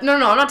 Minnesota. No,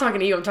 I'm not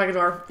talking to you. I'm talking to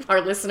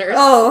our listeners.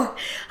 Oh.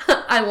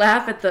 I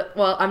laugh at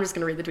I'm just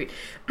going to read the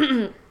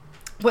tweet.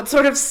 What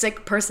sort of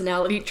sick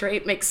personality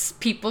trait makes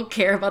people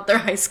care about their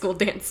high school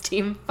dance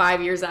team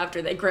 5 years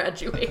after they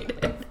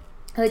graduated?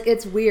 Like,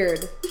 it's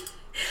weird.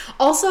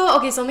 Also,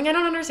 okay, something I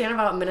don't understand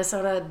about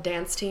Minnesota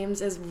dance teams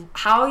is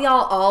how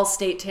y'all all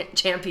state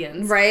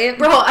champions. Right?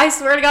 Bro, I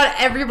swear to God,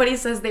 everybody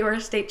says they were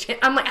state champions.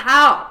 I'm like,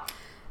 how?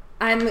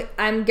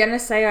 I'm gonna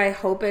say I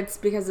hope it's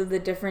because of the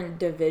different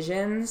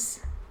divisions,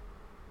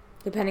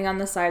 depending on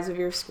the size of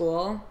your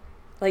school.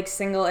 Like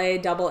single A,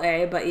 double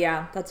A, but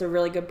yeah, that's a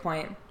really good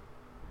point.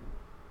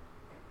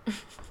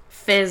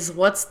 Fizz,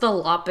 what's the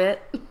loppet?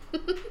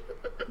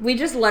 We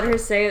just let her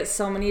say it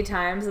so many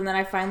times, and then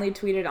I finally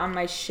tweeted on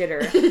my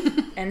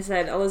shitter and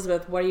said,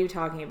 Elizabeth, what are you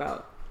talking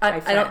about? I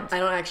don't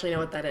actually know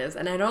what that is,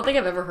 and I don't think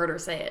I've ever heard her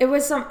say it. It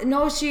was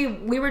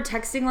we were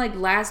texting like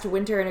last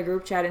winter in a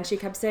group chat, and she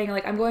kept saying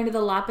like, I'm going to the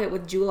Loppet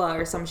with Jula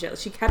or some shit.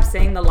 She kept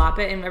saying the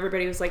Loppet, and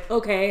everybody was like,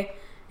 okay.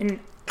 And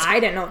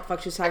I didn't know what the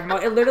fuck she was talking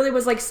about. It literally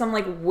was like some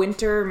like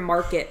winter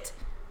market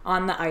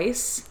on the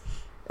ice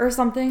or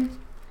something.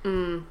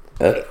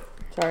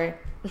 Sorry.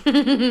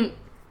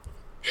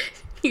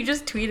 You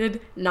just tweeted,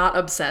 not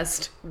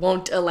obsessed,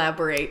 won't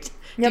elaborate.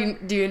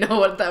 Yep. Do you know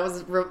what that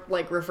was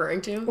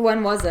referring to?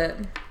 When was it?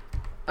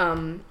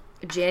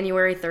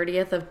 January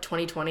 30th of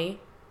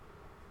 2020.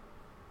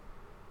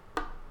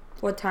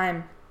 What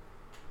time?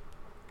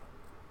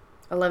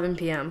 11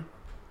 p.m.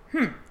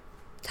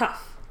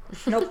 Tough.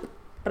 Nope.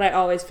 But I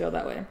always feel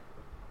that way.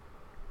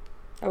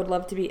 I would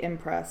love to be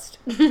impressed.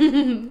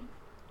 You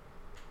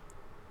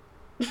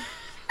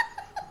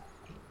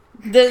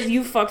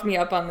fucked me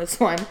up on this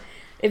one.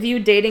 If you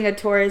dating a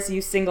Taurus,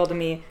 you single to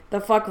me.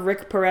 The fuck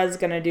Rick Perez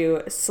gonna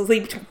do?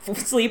 Sleep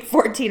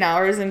 14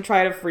 hours and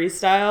try to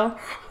freestyle?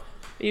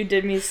 You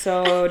did me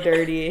so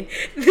dirty.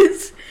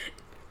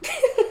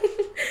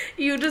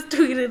 You just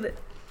tweeted,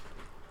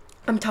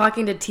 I'm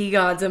talking to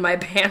T-Gods and my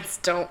pants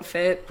don't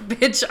fit.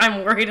 Bitch,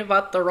 I'm worried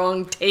about the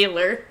wrong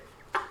tailor.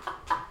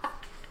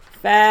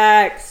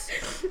 Facts.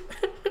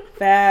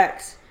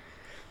 Facts.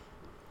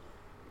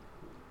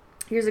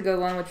 Here's a good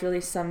one which really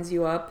sums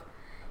you up.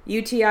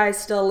 UTI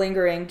still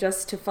lingering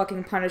just to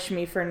fucking punish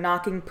me for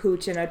knocking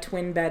pooch in a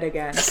twin bed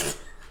again.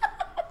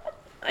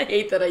 I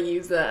hate that I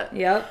use that.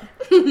 Yep.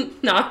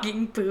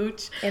 Knocking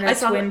pooch. In a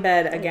twin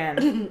bed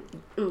again.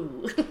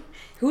 Ooh.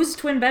 Whose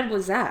twin bed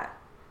was that?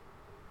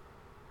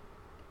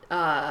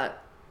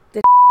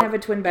 Did have a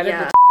twin bed?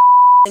 Yeah. I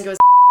think it was.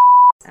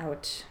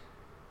 Ouch.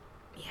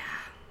 Yeah,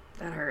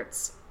 that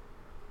hurts.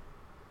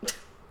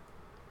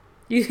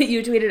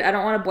 You tweeted, I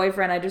don't want a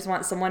boyfriend, I just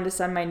want someone to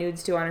send my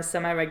nudes to on a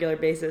semi-regular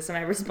basis. And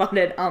I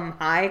responded,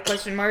 hi, ?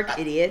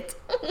 Idiot.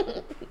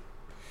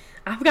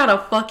 I've got a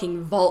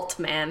fucking vault,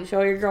 man.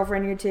 Show your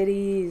girlfriend your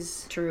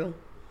titties. True.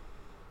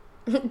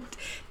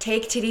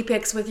 Take titty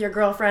pics with your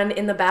girlfriend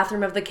in the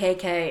bathroom of the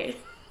KK.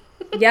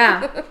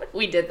 Yeah.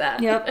 We did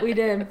that. Yep, we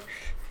did.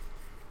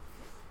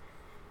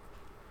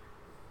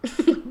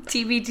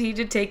 TBT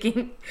to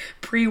taking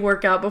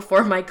pre-workout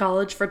before my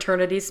college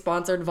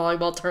fraternity-sponsored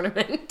volleyball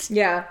tournament.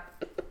 Yeah.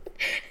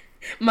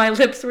 My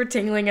lips were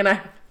tingling and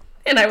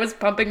I was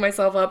pumping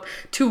myself up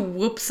to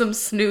whoop some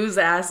snooze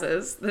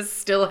asses. This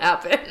still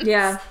happened.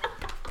 Yeah.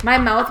 My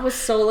mouth was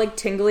so like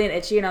tingly and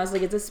itchy and I was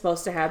like, is this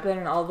supposed to happen?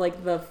 And all of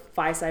like the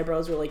Phi-Psi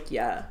bros were like,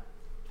 yeah.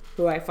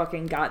 Who I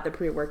fucking got the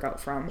pre-workout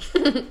from.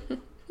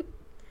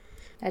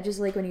 I just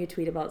like when you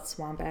tweet about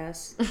swamp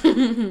ass.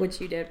 Which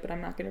you did, but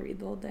I'm not going to read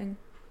the whole thing.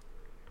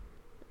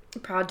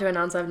 Proud to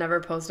announce I've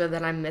never posted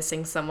that I'm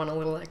missing someone a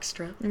little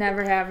extra.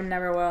 Never have and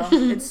never will.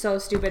 It's so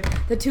stupid.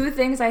 The two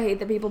things I hate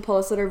that people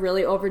post that are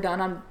really overdone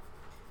on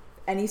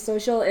any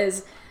social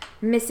is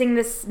missing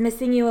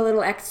you a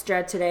little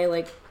extra today.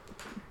 Like,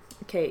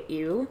 okay,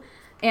 ew.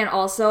 And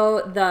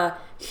also the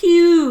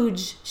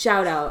huge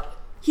shout out.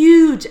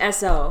 Huge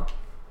SO.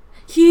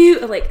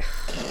 Huge, like,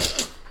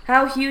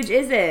 how huge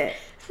is it?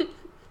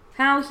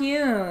 How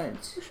huge?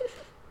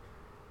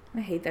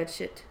 I hate that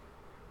shit.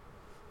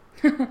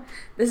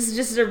 This is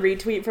just a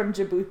retweet from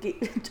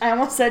Jabuki. I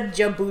almost said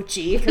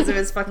Jabuchi because of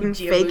his fucking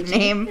fake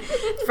name.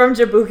 From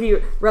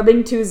Jabuki,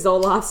 rubbing two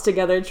Zolofs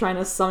together trying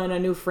to summon a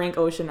new Frank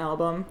Ocean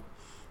album.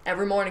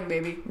 Every morning,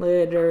 baby.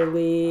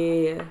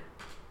 Literally.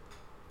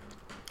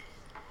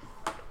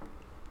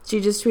 She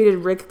just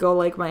tweeted, Rick, go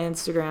like my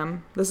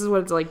Instagram. This is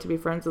what it's like to be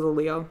friends with a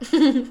Leo.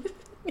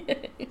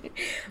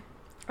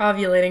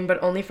 Ovulating,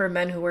 but only for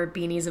men who wear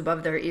beanies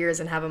above their ears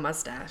and have a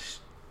mustache.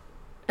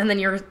 And then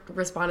you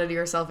responded to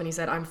yourself and you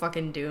said, I'm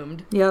fucking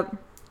doomed. Yep.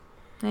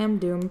 I am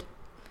doomed.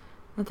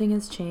 Nothing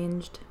has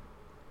changed.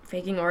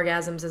 Faking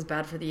orgasms is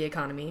bad for the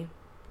economy.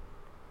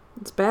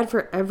 It's bad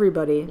for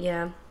everybody.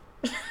 Yeah.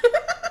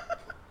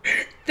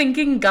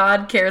 Thinking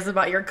God cares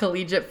about your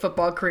collegiate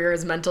football career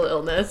is mental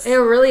illness. It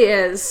really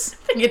is.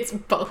 I think it's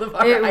both of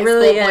our high school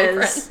boyfriends.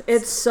 Is.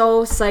 It's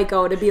so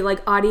psycho to be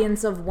like,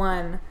 audience of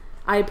one,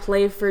 I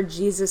play for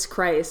Jesus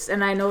Christ.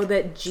 And I know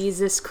that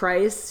Jesus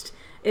Christ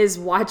is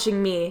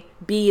watching me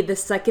be the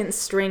second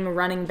string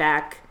running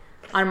back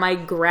on my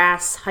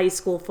grass high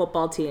school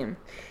football team.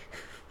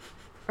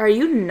 Are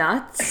you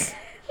nuts?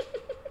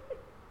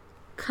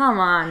 Come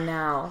on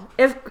now.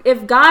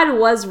 If God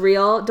was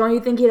real, don't you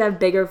think he'd have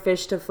bigger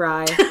fish to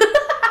fry?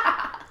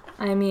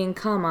 I mean,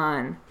 come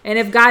on. And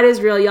if God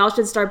is real, y'all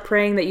should start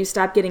praying that you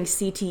stop getting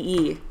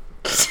CTE.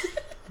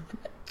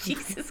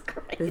 Jesus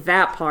Christ.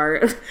 That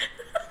part.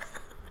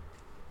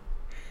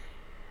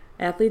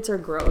 Athletes are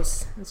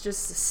gross. It's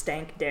just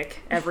stank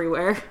dick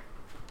everywhere.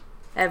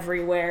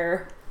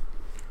 Everywhere.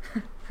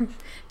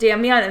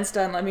 DM me on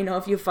Insta and let me know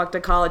if you fucked a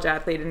college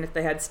athlete and if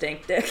they had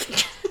stank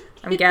dick.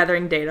 I'm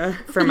gathering data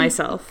for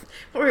myself.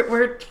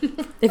 We're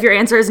If your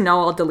answer is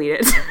no, I'll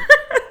delete it.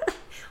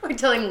 We're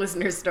telling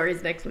listeners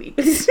stories next week.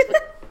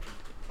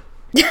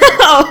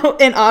 Oh,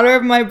 in honor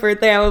of my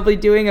birthday, I will be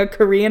doing a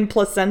Korean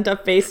placenta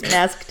face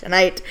mask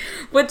tonight,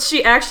 which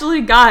she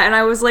actually got, and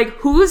I was like,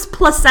 whose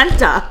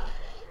placenta?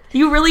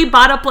 You really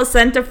bought a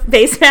placenta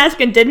face mask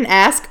and didn't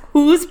ask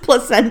whose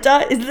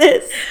placenta is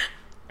this?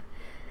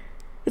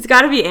 It's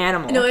gotta be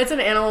animal. No, it's an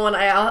animal one.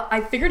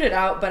 I figured it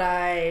out, but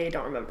I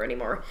don't remember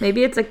anymore.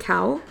 Maybe it's a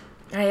cow?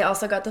 I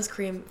also got those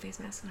Korean face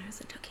masks when I was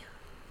in Tokyo.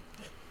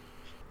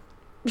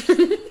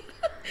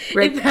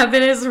 Rick, If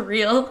heaven is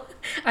real,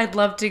 I'd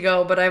love to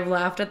go, but I've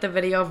laughed at the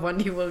video of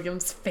Wendy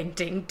Williams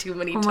fainting too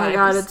many times. oh my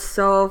god, it's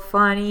so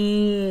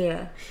funny.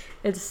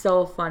 It's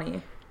so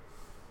funny.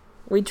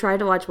 We tried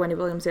to watch Wendy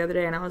Williams the other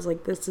day, and I was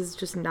like, this is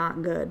just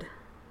not good.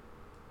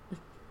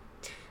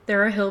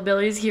 There are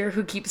hillbillies here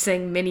who keep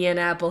saying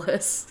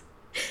Minneapolis,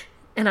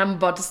 and I'm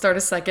about to start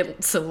a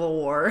second civil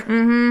war.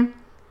 Mm-hmm.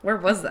 Where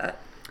was that?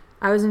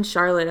 I was in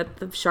Charlotte at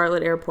the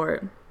Charlotte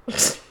airport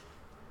because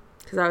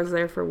I was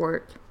there for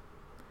work.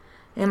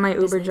 And my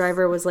Uber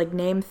driver was like,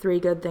 name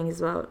 3 good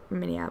things about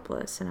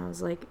Minneapolis. And I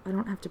was like, I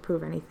don't have to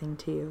prove anything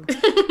to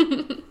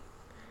you.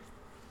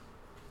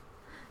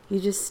 You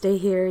just stay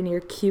here in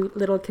your cute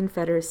little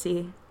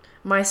Confederacy.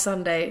 My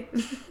Sunday.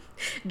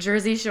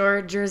 Jersey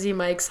Shore, Jersey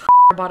Mike's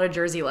bought a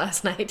jersey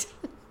last night.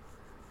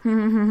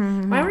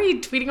 Why were you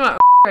tweeting about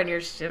on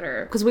your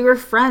shitter? Because we were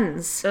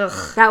friends.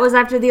 Ugh. That was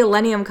after the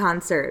Millennium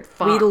concert.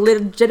 Fuck. We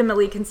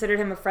legitimately considered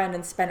him a friend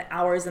and spent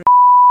hours in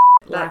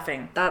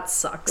laughing. That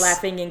sucks.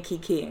 Laughing and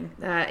kikiing.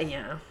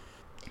 Yeah.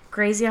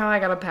 Crazy how I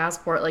got a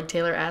passport like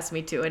Taylor asked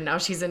me to, and now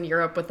she's in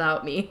Europe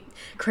without me.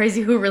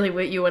 Crazy who really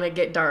with you when it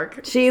get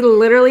dark. She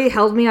literally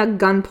held me at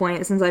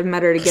gunpoint since I've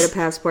met her to get a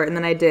passport, and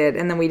then I did,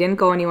 and then we didn't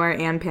go anywhere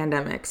and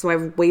pandemic. So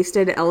I've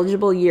wasted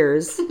eligible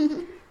years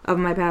of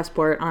my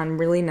passport on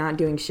really not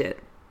doing shit.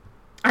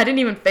 I didn't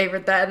even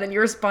favorite that, and then you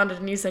responded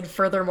and you said,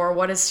 furthermore,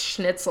 what is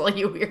schnitzel,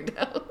 you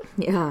weirdo?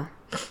 Yeah.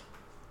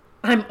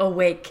 I'm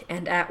awake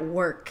and at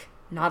work,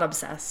 not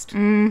obsessed.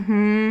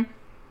 Mm-hmm.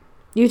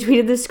 You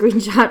tweeted the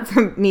screenshot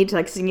from me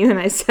texting you, and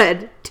I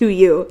said, to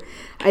you,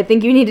 I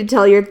think you need to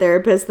tell your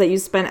therapist that you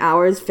spent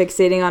hours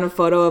fixating on a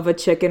photo of a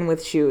chicken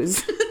with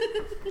shoes.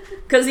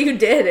 Because you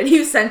did, and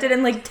you sent it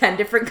in like 10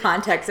 different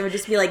contexts. It would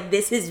just be like,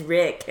 this is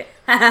Rick.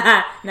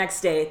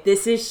 Next day,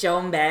 this is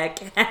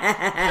Schoenbeck.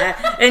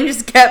 And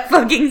just kept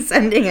fucking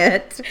sending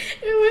it.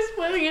 It was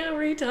funny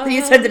every time. So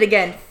you sent it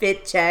again,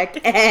 fit check.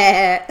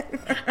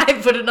 I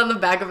put it on the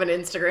back of an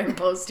Instagram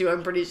post too,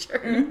 I'm pretty sure.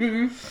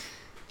 Mm-hmm.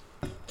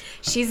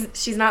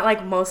 She's not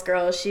like most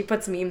girls. She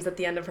puts memes at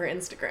the end of her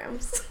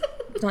Instagrams.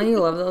 Don't you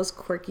love those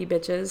quirky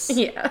bitches?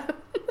 Yeah.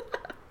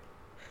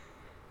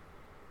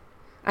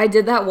 I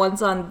did that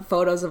once on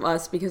photos of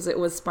us because it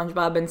was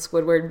SpongeBob and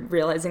Squidward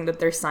realizing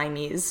that they're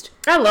Siamese.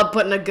 I love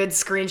putting a good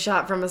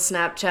screenshot from a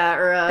Snapchat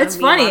or a It's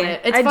meme funny. on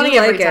it. It's I funny do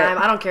every like it. time.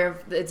 I don't care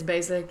if it's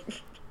basic.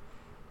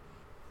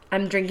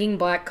 I'm drinking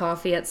black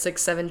coffee at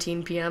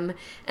 6:17 p.m.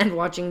 and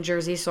watching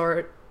Jersey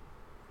Shore.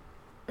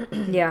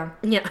 Yeah.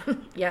 Yeah,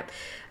 yeah.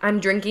 I'm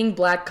drinking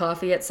black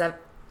coffee at 7.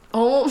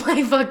 Oh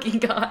my fucking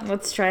god.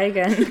 Let's try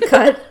again.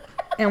 Cut.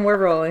 And we're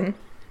rolling.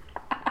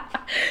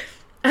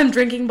 I'm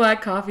drinking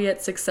black coffee at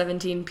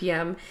 6:17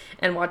 p.m.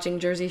 and watching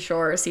Jersey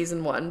Shore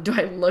season 1. Do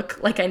I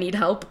look like I need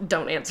help?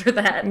 Don't answer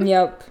that.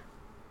 Yep.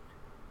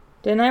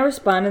 Didn't I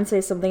respond and say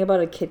something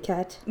about a Kit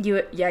Kat? You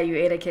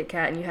ate a Kit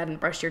Kat and you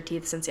hadn't brushed your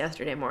teeth since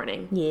yesterday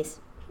morning. Yes.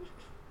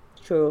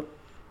 True.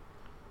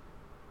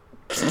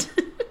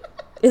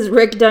 Is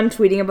Rick done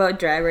tweeting about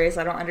Drag Race?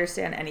 I don't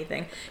understand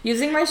anything.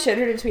 Using my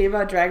shitter to tweet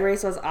about Drag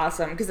Race was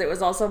awesome because it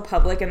was also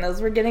public and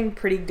those were getting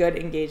pretty good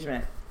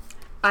engagement.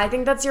 I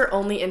think that's your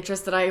only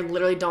interest that I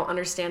literally don't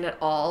understand at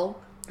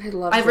all. I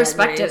love I Drag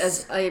respect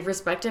Race. I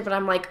respect it, but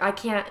I'm like, I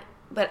can't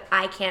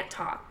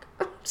talk.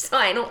 So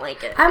I don't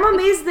like it. I'm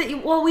amazed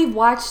that we've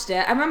watched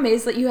it. I'm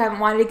amazed that you haven't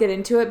wanted to get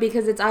into it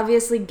because it's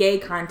obviously gay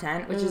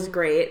content, which is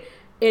great.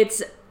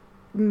 It's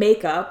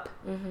makeup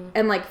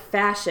and like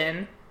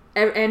fashion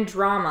and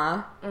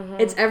drama.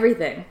 It's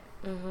everything.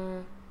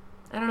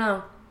 I don't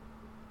know.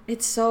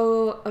 It's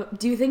so...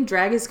 do you think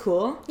drag is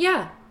cool?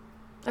 Yeah.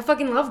 I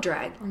fucking love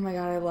drag. Oh my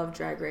god, I love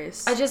Drag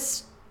Race.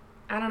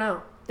 I don't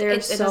know. They're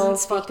It so doesn't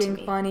speak to fucking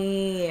me.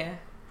 funny.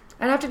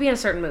 I'd have to be in a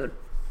certain mood.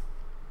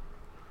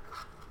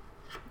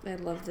 I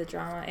love the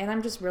drama. And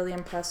I'm just really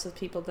impressed with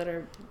people that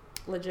are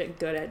legit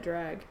good at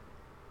drag.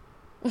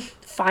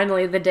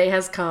 Finally, the day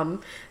has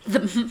come.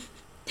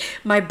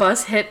 My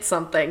bus hit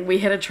something. We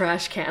hit a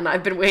trash can.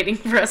 I've been waiting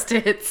for us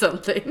to hit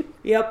something.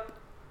 Yep.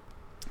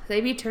 They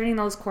be turning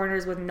those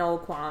corners with no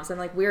qualms. I'm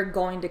like, we're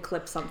going to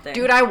clip something.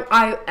 Dude,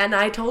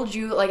 I told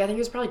you, like, I think it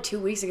was probably 2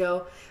 weeks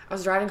ago, I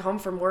was driving home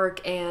from work,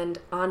 and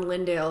on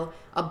Lyndale,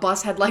 a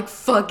bus had, like,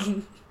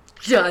 fucking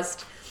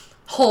just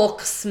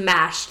Hulk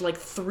smashed, like,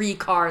 3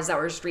 cars that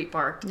were street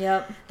parked.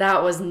 Yep.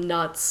 That was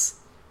nuts.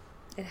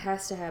 It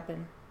has to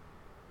happen.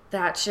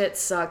 That shit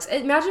sucks.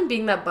 Imagine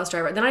being that bus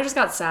driver. Then I just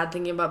got sad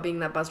thinking about being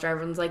that bus driver,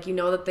 and it's like, you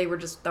know that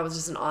that was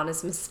just an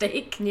honest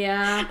mistake.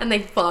 Yeah. And they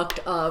fucked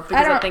up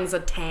because that thing's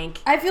a tank.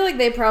 I feel like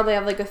they probably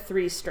have like a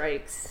 3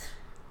 strikes.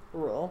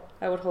 rule.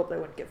 I would hope they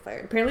wouldn't get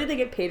fired. Apparently they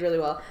get paid really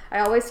well. I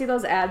always see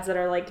those ads that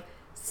are like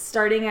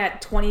starting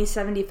at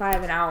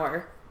 $20.75 an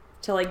hour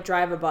to like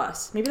drive a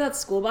bus. Maybe that's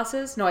school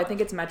buses? No, I think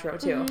it's Metro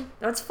too. Mm-hmm.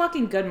 That's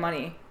fucking good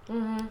money.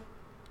 Mm-hmm.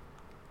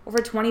 Over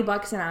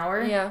 $20 an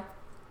hour? Yeah.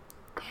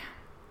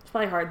 It's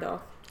probably hard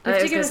though. I You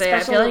have was to get a gonna say, I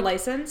special feel like-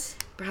 license.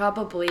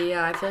 Probably,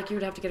 yeah. I feel like you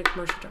would have to get a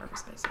commercial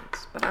driver's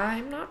license, but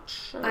I'm not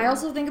sure. I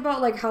also think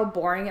about like how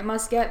boring it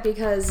must get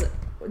because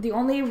the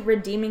only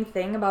redeeming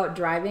thing about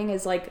driving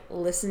is like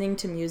listening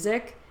to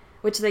music,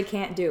 which they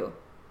can't do.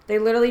 They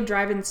literally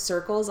drive in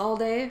circles all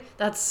day.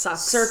 That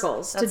sucks.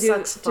 Circles That to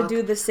sucks, fuck.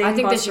 do the same. I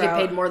think they bus should route.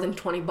 get paid more than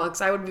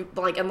 $20. I would be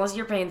like, unless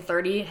you're paying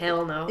 30,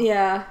 hell no.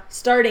 Yeah,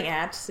 starting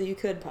at, so you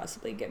could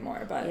possibly get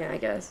more, but Yeah, I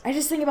guess. I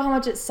just think about how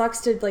much it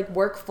sucks to like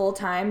work full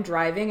time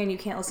driving and you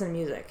can't listen to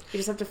music. You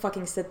just have to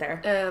fucking sit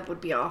there. It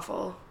would be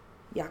awful.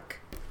 Yuck.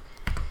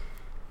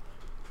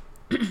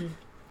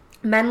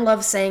 Men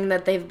love saying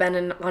that they've been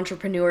an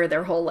entrepreneur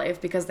their whole life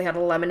because they had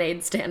a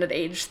lemonade stand at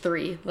age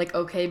 3. Like,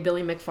 okay,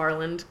 Billy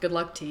McFarland, good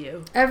luck to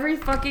you. Every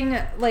fucking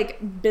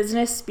like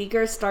business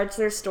speaker starts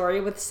their story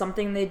with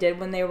something they did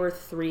when they were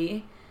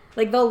 3.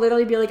 Like they'll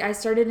literally be like, I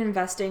started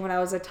investing when I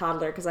was a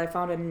toddler because I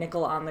found a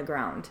nickel on the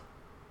ground.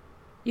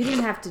 You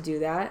didn't have to do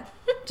that.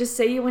 Just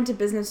say you went to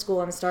business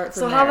school and start from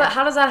So there.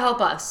 how does that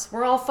help us?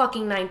 We're all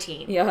fucking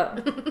 19. Yeah.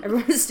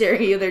 Everyone's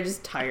staring at you, they're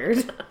just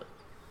tired.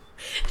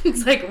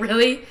 It's like,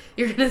 really?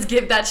 You're gonna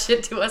give that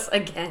shit to us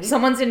again?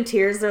 Someone's in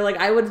tears, they're like,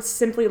 I would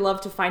simply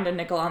love to find a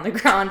nickel on the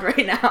ground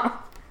right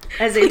now.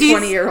 As a Please.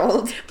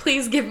 20-year-old.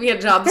 Please give me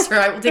a job, sir.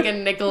 I will take a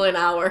nickel an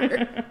hour.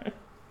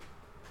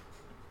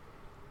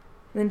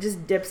 Then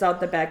just dips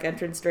out the back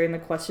entrance during the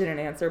question and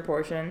answer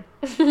portion.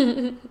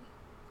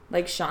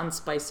 Like Sean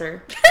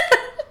Spicer.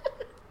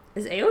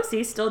 Is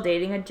AOC still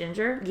dating a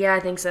ginger? Yeah, I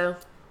think so.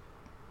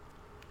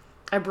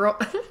 I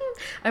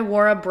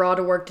wore a bra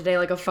to work today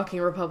like a fucking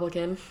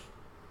Republican.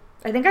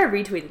 I think I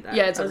retweeted that.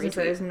 Yeah, it's a I was gonna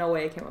say, retweet. there's no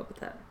way I came up with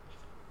that.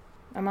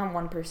 I'm on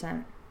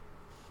 1%.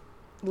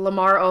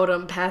 Lamar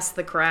Odom passed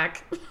the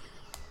crack.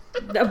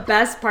 The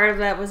best part of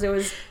that was it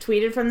was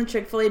tweeted from the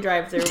Chick-fil-A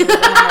drive-thru.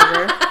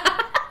 Whatever.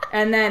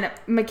 And then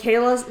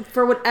Michaela,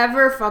 for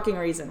whatever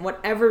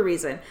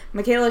reason,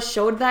 Michaela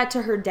showed that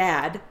to her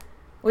dad,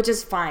 which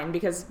is fine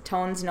because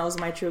Tones knows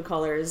my true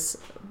colors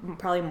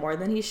probably more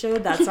than he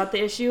should. That's not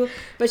the issue.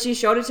 But she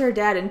showed it to her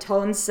dad, and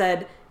Tones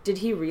said, "Did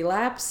he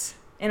relapse?"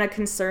 in a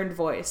concerned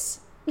voice.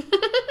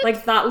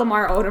 Like, thought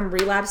Lamar Odom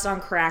relapsed on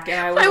crack, and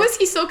I was... Why was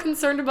he so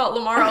concerned about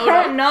Lamar I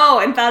don't Odom? know,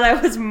 and thought I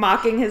was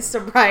mocking his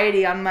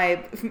sobriety on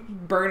my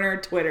burner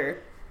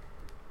Twitter.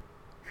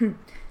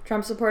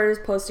 Trump supporters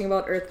posting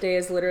about Earth Day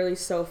is literally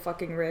so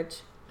fucking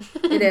rich.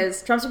 It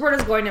is. Trump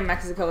supporters going to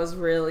Mexico is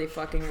really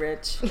fucking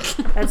rich.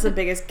 That's the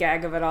biggest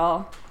gag of it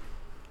all.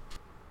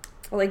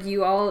 Like,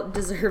 you all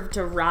deserve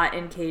to rot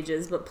in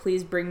cages, but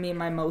please bring me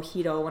my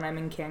mojito when I'm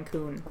in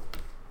Cancun.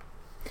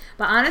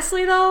 But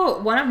honestly, though,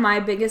 one of my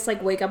biggest,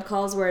 like, wake-up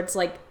calls where it's,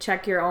 like,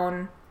 check your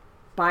own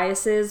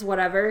biases,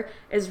 whatever,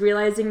 is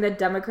realizing that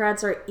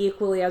Democrats are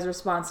equally as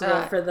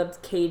responsible for the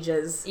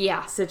cages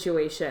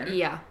situation.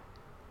 Yeah.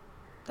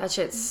 That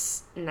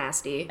shit's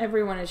nasty.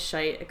 Everyone is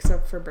shite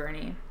except for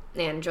Bernie.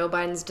 And Joe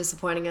Biden's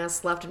disappointing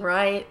us left and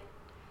right,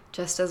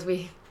 just as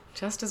we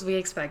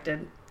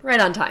expected.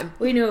 Right on time.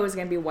 We knew it was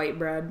going to be white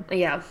bread.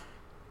 Yeah.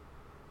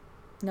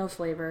 No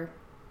flavor.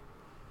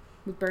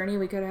 With Bernie,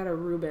 we could have had a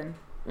Reuben.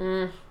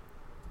 I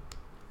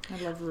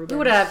love Reuben. We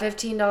would have had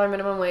 $15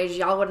 minimum wage.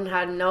 Y'all wouldn't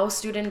have had no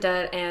student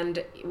debt,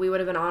 and we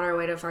would have been on our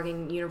way to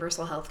fucking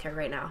universal health care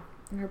right now.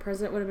 And her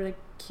president would have been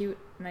a cute,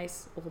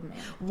 nice old man.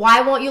 Why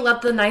won't you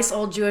let the nice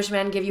old Jewish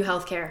man give you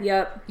health care?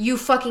 Yep. You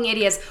fucking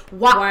idiots.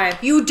 Why? Why?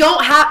 You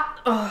don't have...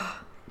 Ugh.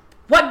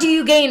 What do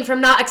you gain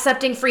from not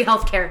accepting free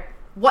health care?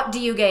 What do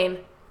you gain?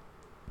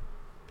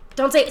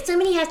 Don't say,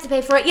 somebody has to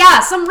pay for it. Yeah,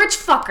 some rich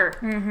fucker.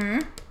 Mm-hmm. And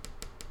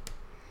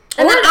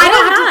then I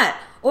don't have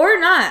to... Or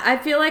not. I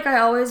feel like I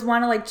always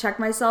want to, like, check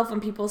myself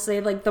when people say,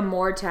 like, the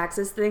more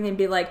taxes thing and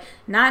be like,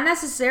 not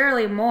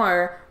necessarily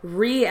more,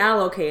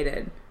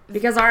 reallocated.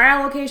 Because our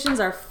allocations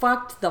are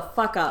fucked the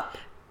fuck up.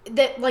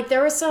 That, like,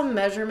 there was some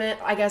measurement,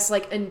 I guess,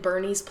 like, in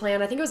Bernie's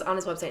plan. I think it was on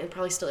his website. It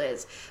probably still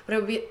is. But it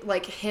would be,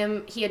 like,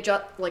 he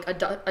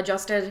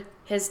adjusted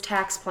his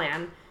tax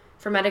plan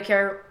for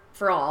Medicare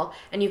for all.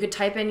 And you could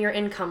type in your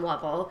income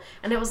level.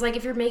 And it was, like,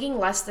 if you're making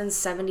less than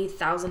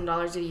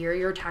 $70,000 a year,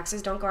 your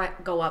taxes don't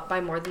go up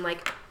by more than,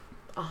 like,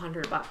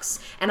 $100.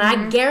 And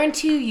I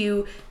guarantee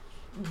you...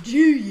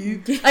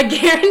 I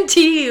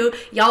guarantee you,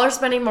 y'all are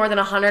spending more than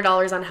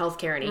 $100 on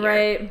healthcare in a year.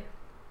 Right.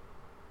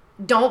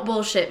 Don't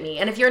bullshit me.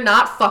 And if you're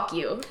not, fuck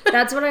you.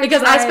 That's what I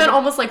Because tried. I spent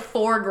almost like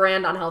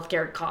 $4,000 on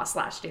healthcare costs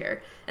last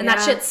year. And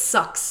that shit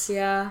sucks.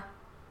 Yeah.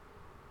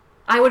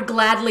 I would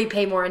gladly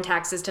pay more in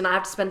taxes to not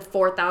have to spend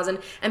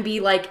 $4,000 and be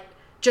like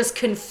just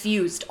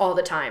confused all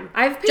the time.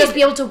 Just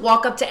be able to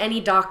walk up to any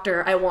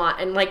doctor I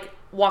want and like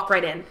walk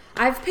right in.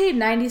 I've paid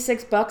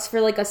 $96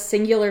 for like a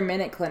singular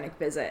minute clinic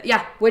visit.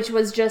 Yeah. Which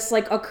was just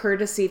like a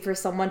courtesy for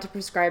someone to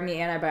prescribe me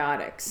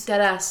antibiotics.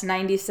 Deadass.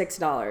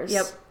 $96.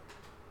 Yep.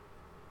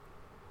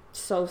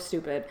 So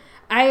stupid.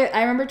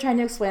 I remember trying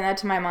to explain that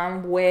to my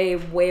mom way,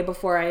 way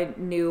before I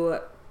knew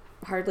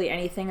hardly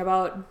anything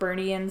about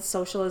Bernie and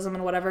socialism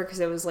and whatever, because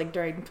it was like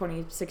during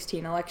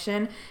 2016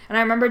 election. And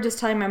I remember just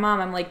telling my mom,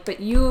 I'm like, but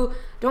you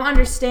don't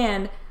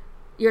understand,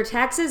 your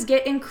taxes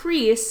get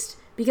increased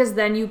because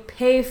then you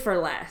pay for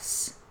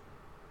less.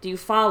 Do you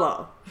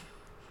follow?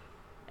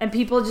 And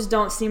people just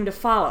don't seem to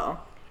follow.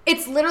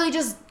 It's literally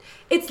just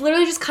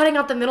cutting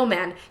out the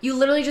middleman. You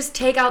literally just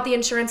take out the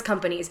insurance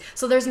companies,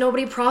 so there's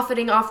nobody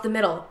profiting off the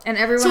middle. And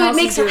everyone so else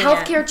it makes is doing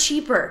healthcare it.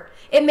 cheaper.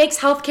 It makes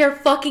healthcare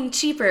fucking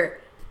cheaper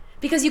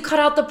because you cut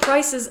out the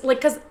prices,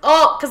 like because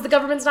the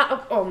government's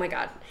not. Oh my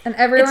god. And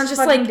everyone's just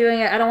fucking like, doing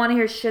it. I don't want to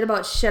hear shit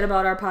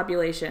about our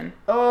population.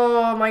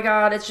 Oh my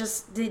god, it's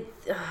just.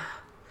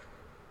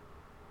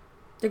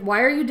 Like,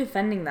 why are you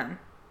defending them?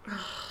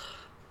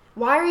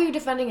 Why are you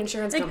defending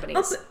insurance companies?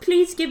 Oh,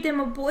 please give them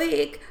a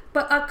break.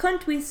 But our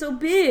country's so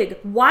big.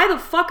 Why the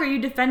fuck are you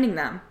defending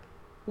them?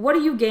 What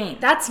do you gain?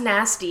 That's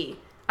nasty.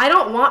 I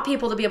don't want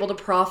people to be able to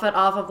profit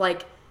off of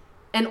like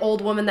an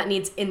old woman that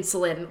needs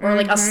insulin or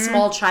like a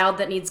small child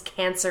that needs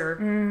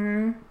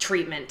cancer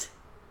treatment.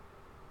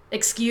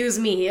 Excuse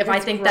me if I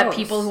think that gross.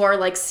 people who are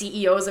like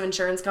CEOs of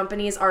insurance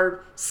companies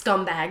are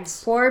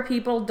scumbags. Poor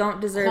people don't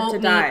deserve Quote to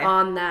me die.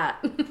 on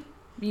that.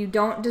 You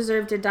don't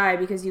deserve to die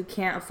because you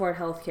can't afford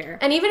healthcare.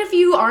 And even if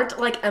you aren't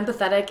like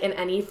empathetic in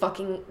any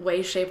fucking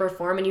way, shape, or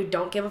form, and you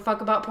don't give a fuck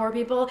about poor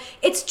people,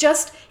 it's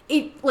just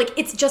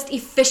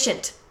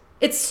efficient.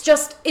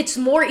 It's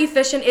more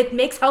efficient. It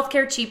makes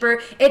healthcare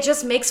cheaper. It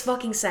just makes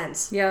fucking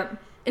sense.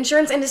 Yep.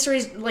 Insurance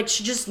industries like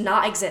should just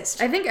not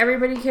exist. I think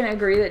everybody can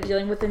agree that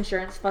dealing with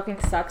insurance fucking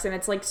sucks, and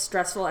it's like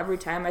stressful every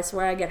time. I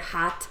swear I get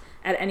hot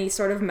at any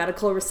sort of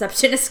medical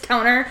receptionist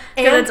counter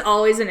because And- it's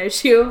always an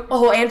issue.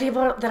 Oh, and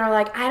people that are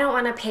like, I don't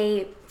want to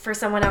pay for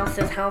someone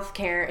else's health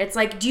care. It's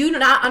like, do you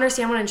not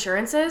understand what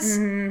insurance is?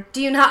 Mm-hmm.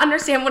 Do you not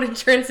understand what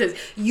insurance is?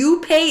 You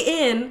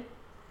pay in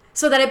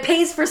so that it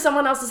pays for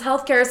someone else's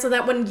health care so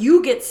that when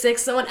you get sick,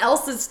 someone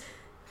else's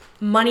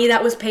money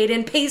that was paid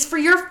in pays for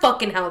your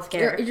fucking health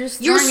care. You're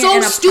just You're throwing it so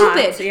in a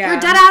stupid. pot, yeah. You're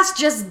dead ass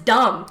just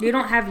dumb. You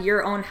don't have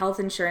your own health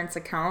insurance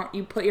account.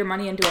 You put your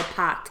money into a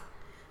pot.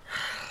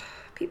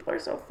 People are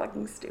so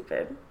fucking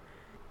stupid.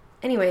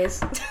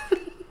 Anyways,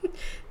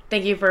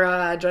 thank you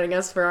for joining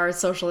us for our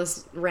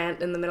socialist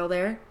rant in the middle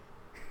there.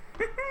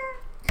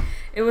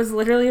 It was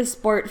literally a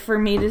sport for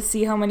me to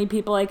see how many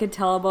people I could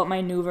tell about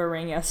my Nuva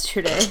ring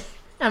yesterday.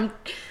 I'm,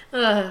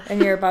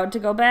 And you're about to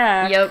go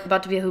back. yep,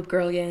 about to be a hoop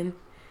girl again.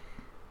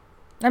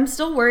 I'm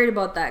still worried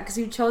about that because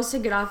you chose to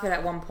get off it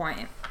at one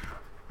point.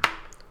 Or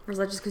was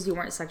that just because you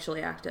weren't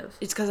sexually active?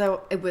 It's because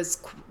it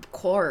was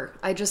core.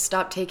 I just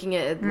stopped taking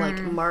it in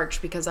like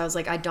March because I was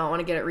like, I don't want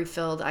to get it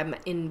refilled. I'm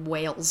in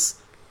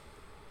Wales,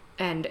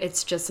 and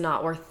it's just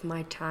not worth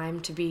my time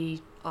to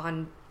be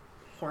on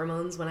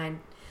hormones when I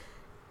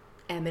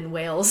am in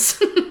Wales.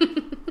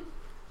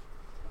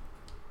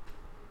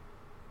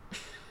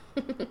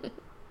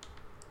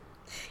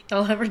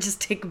 Y'all ever just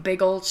take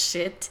big old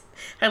shit?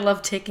 I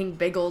love taking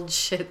big old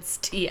shits,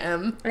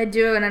 TM. I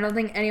do, and I don't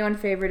think anyone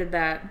favorited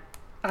that.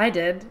 I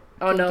did.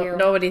 Oh, Thank no, you.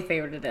 nobody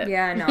favorited it.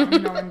 Yeah, no,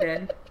 no one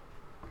did.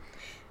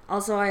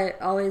 Also, I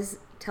always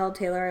tell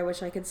Taylor I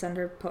wish I could send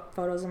her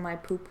photos of my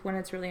poop when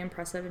it's really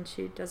impressive, and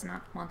she does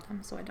not want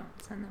them, so I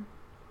don't send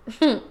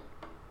them.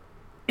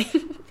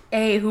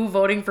 Hey, who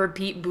voting for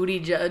Pete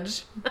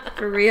Buttigieg?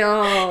 For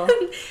real.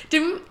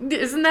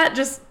 Isn't that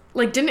just,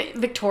 like, didn't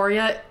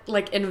Victoria,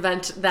 like,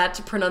 invent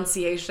that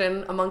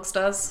pronunciation amongst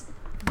us?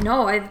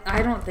 No,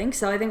 I don't think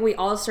so. I think we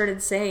all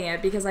started saying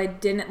it because I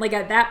didn't, like,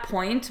 at that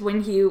point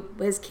when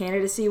his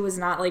candidacy was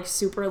not, like,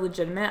 super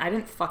legitimate, I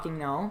didn't fucking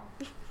know.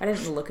 I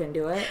didn't look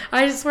into it.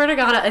 I swear to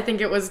God, I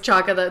think it was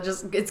Chaka that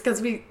just, it's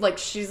because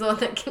she's the one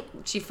that,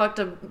 she fucked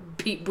a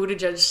Pete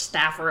Buttigieg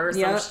staffer or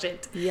some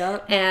shit.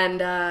 Yep.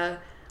 And,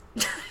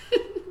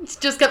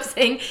 just kept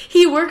saying,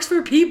 he works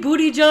for Pete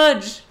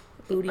Buttigieg.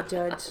 Booty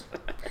judge.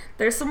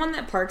 There's someone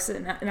that parks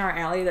in our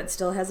alley that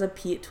still has a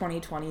Pete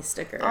 2020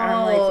 sticker. And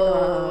I'm like,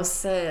 oh,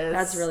 sis.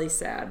 that's really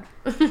sad.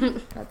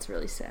 That's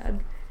really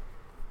sad.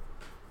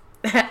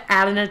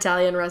 At an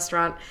Italian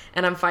restaurant,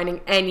 and I'm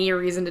finding any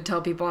reason to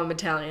tell people I'm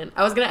Italian.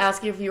 I was going to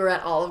ask you if you were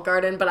at Olive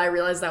Garden, but I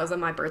realized that was at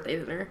my birthday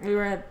dinner. We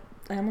were at,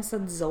 I almost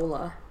said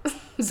Zola.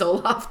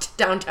 Zoloft,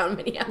 downtown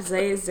Minneapolis.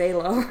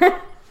 Zalo.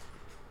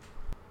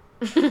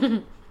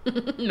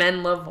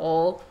 Men love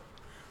whole.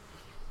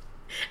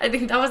 I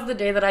think that was the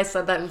day that I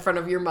said that in front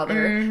of your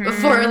mother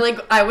before, like,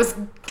 I was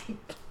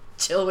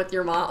chill with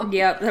your mom.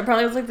 Yep, that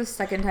probably was like the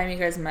second time you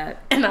guys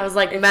met. And I was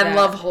like, men that.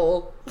 love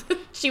whole.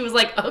 She was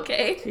like,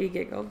 okay. She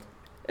giggled.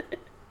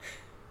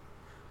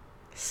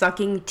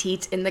 Sucking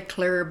teat in the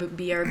club,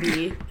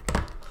 BRB.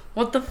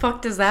 What the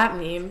fuck does that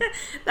mean?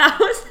 That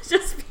was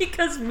just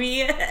because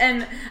me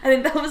and I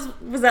think that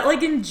was that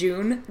like in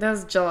June? That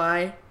was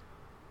July.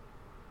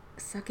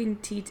 Sucking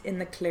teat in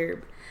the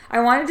club. I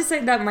wanted to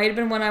say that might have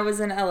been when I was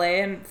in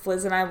LA and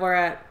Fliz and I were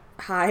at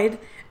Hyde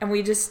and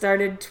we just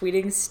started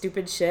tweeting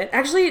stupid shit.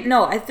 Actually,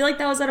 no, I feel like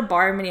that was at a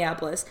bar in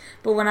Minneapolis.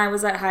 But when I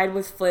was at Hyde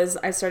with Fliz,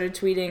 I started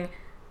tweeting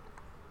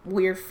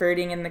we're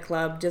farting in the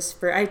club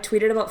I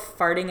tweeted about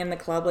farting in the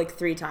club like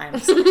 3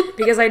 times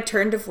because I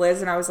turned to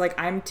Fliz and I was like,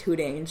 I'm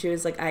tooting, and she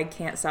was like, I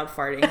can't stop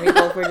farting. We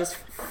both were just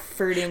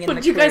farting in the crib. What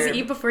did you guys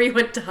eat before you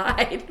went to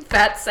hide?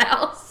 Fat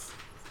Sal's?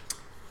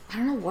 I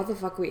don't know what the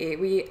fuck we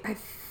ate. I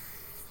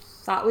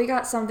thought we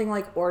got something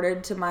like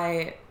ordered to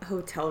my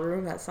hotel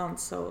room. That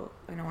sounds so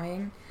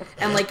annoying.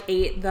 And like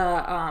ate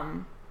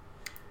the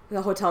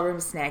hotel room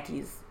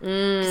snackies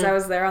because I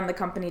was there on the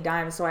company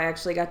dime, so I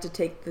actually got to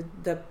take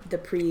the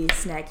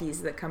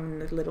pre-snackies that come in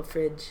the little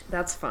fridge.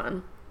 That's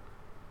fun.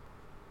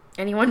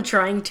 Anyone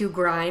trying to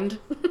grind?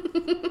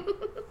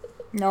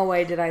 No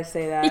way did I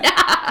say that. Yeah.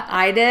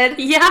 I did?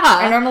 Yeah.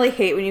 I normally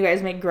hate when you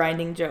guys make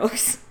grinding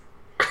jokes.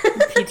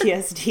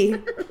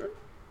 PTSD.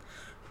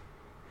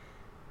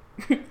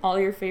 All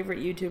your favorite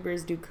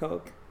YouTubers do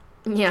coke.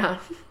 Yeah.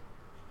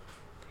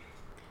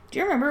 Do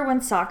you remember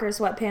when soccer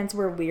sweatpants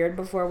were weird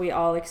before we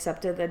all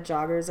accepted that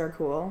joggers are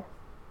cool?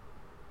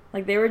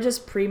 Like, they were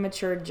just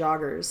premature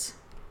joggers.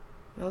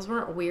 Those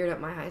weren't weird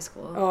at my high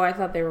school. Oh, I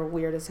thought they were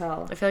weird as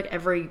hell. I feel like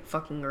every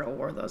fucking girl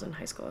wore those in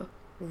high school.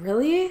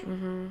 Really?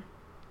 Mm-hmm.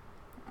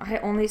 I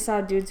only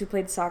saw dudes who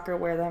played soccer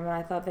wear them, and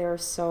I thought they were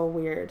so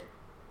weird.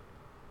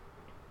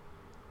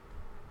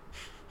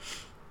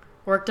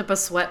 Worked up a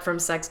sweat from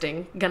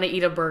sexting. Gonna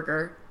eat a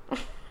burger.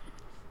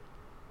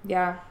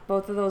 Yeah,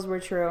 both of those were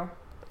true.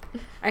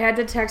 I had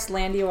to text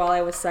Landy while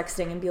I was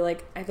sexting and be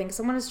like, I think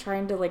someone is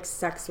trying to, like,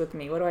 sex with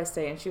me. What do I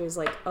say? And she was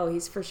like, oh,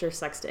 he's for sure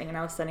sexting. And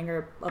I was sending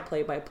her a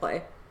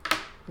play-by-play.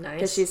 Nice.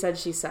 Because she said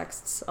she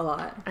sexts a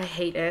lot. I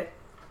hate it.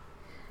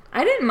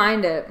 I didn't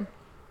mind it.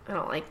 I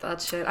don't like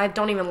that shit. I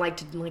don't even like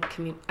to, like,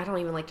 I don't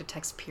even like to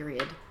text,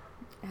 period.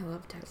 I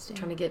love texting.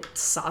 Trying to get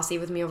saucy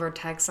with me over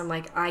text. I'm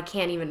like, I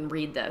can't even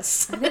read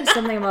this. I think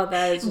something about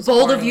that is just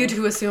bold corny. of you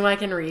to assume I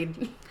can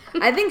read.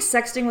 I think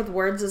sexting with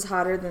words is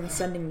hotter than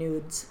sending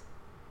nudes.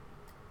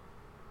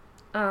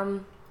 I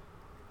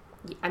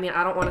mean,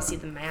 I don't want to see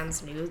the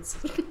man's nudes,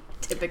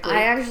 typically.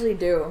 I actually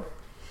do.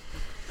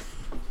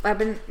 I've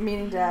been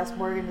meaning to ask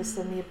Morgan to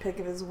send me a pic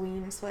of his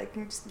ween so I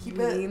can just keep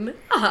it.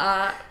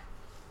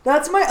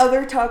 That's my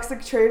other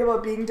toxic trait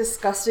about being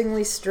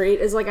disgustingly straight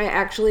is, like, I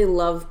actually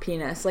love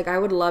penis. Like, I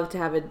would love to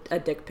have a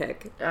dick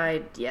pic.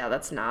 Yeah,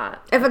 that's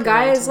not. If a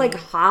guy is, like, me.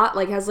 hot,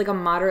 like, has, like, a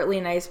moderately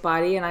nice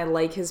body and I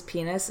like his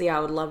penis, yeah, I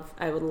would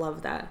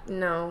love that.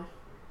 No.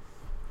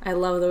 I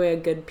love the way a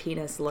good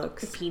penis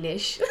looks.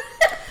 Penis.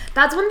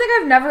 That's one thing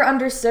I've never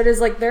understood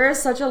is, like, there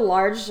is such a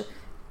large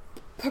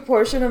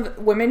proportion of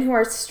women who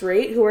are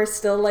straight who are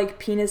still like,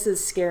 penises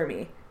scare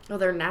me. Oh,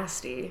 they're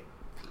nasty.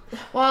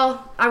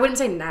 Well, I wouldn't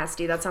say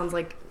nasty. That sounds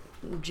like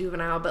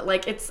juvenile, but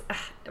like it's.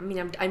 I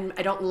mean,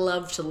 I don't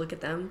love to look at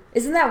them.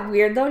 Isn't that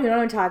weird though? You know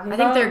what I'm talking about?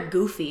 I think they're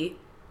goofy.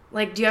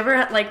 Like, do you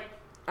ever like?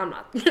 I'm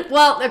not.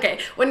 Well, okay.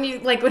 When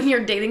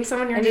you're dating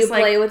someone, you're and just you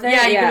like, play with it.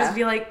 Yeah, you can just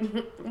be like,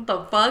 what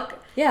the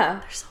fuck? Yeah.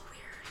 They're so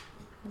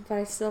weird. But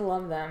I still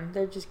love them.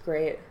 They're just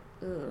great.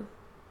 Ugh.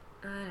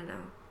 I don't know.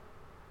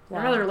 Wow.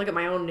 I'd rather look at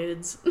my own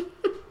nudes.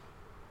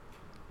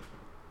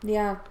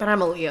 Yeah. But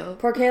I'm a Leo.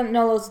 Porque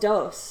no los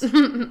dos.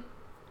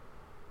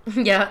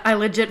 Yeah, I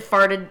legit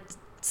farted,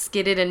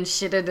 skidded, and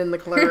shitted in the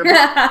club.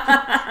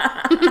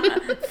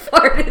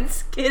 Farted,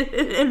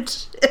 skidded, and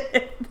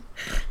shit.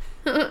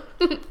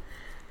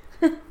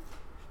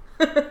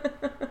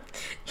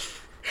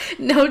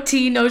 No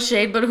tea, no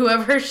shade, but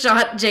whoever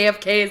shot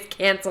JFK is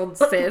canceled,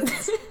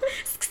 sis.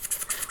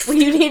 Well,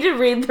 you need to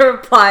read the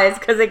replies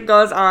because it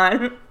goes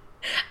on.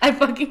 I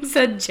fucking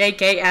said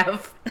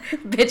JKF.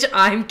 Bitch,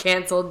 I'm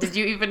canceled. Did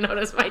you even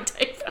notice my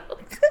typo?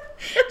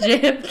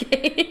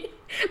 JFK.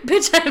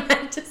 Bitch, I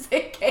meant to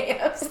say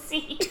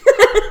KFC.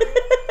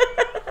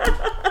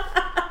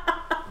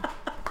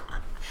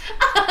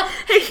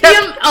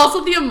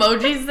 Also, the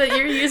emojis that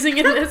you're using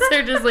in this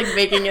are just, like,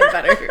 making it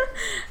better.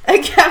 I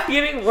kept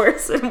getting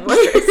worse and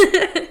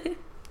worse.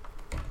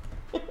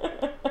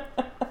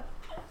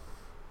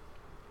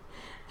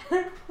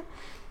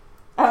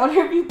 I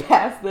wonder if you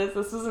passed this.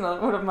 This is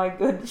another one of my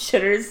good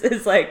shitters.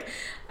 Is like,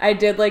 I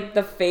did like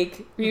the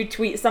fake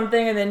retweet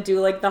something and then do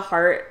like the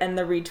heart and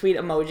the retweet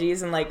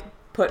emojis and like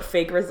put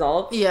fake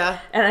results. Yeah.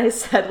 And I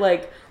said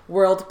like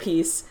world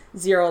peace,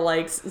 0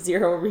 likes,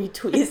 0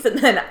 retweets, and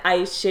then I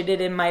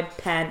shitted in my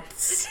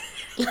pants.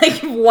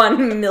 Like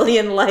 1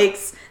 million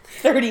likes,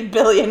 30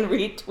 billion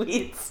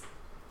retweets.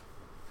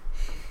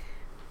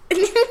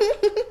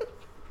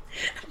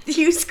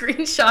 You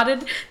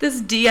screenshotted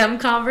this DM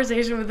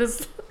conversation with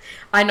this.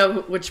 I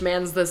know which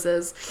man's this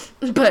is,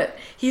 but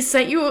he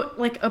sent you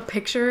like a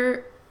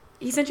picture.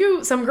 He sent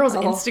you some girl's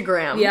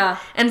Instagram. Yeah.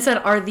 And said,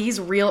 are these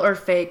real or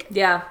fake?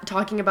 Yeah.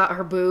 Talking about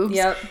her boobs.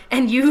 Yep.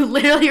 And you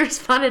literally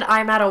responded,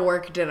 I'm at a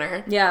work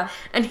dinner. Yeah.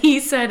 And he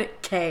said,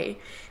 K.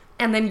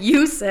 And then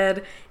you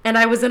said, and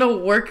I was in a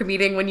work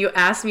meeting when you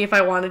asked me if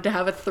I wanted to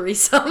have a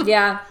threesome.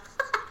 Yeah.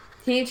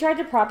 He tried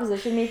to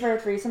proposition me for a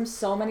threesome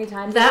so many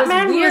times. That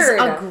man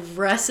weird. was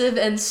aggressive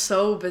and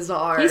so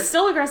bizarre. He's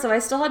still aggressive. I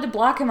still had to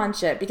block him on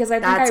shit because I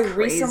think That's I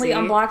recently crazy.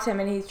 unblocked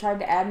him and he tried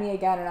to add me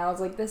again and I was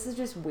like, this is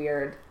just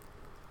weird.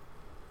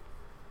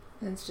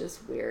 It's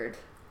just weird.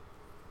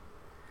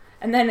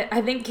 And then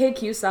I think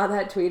KQ saw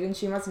that tweet, and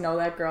she must know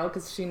that girl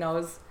because she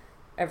knows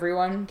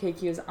everyone.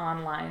 KQ is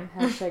online,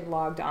 hashtag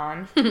logged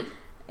on.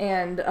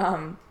 And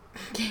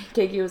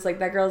KQ was like,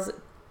 that girl's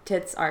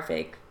tits are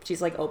fake.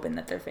 She's like open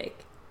that they're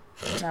fake.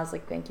 And I was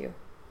like, thank you.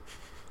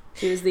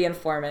 She was the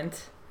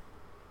informant.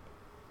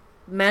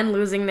 Men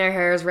losing their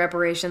hair is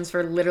reparations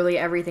for literally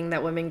everything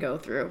that women go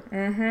through.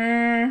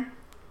 Mm-hmm.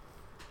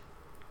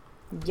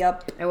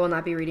 Yup. I will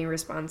not be reading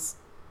replies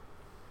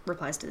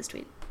to this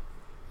tweet.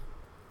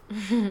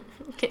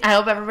 I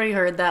hope everybody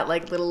heard that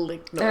little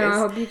noise. I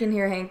hope you can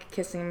hear Hank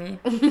kissing me.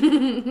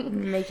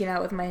 Making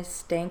out with my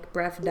stank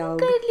breath dog.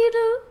 Good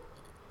little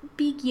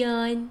big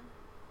yawn.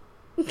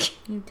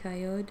 You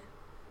tired?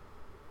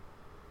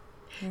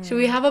 Should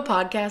we have a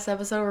podcast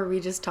episode where we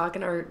just talk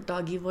in our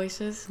doggy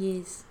voices?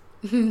 Yes.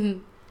 Hello,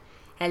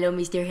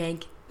 Mr.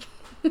 Hank.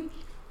 Look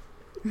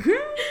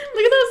at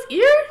those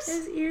ears.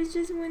 His ears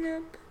just went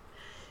up.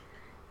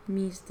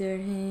 Mr.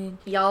 Hank.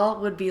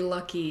 Y'all would be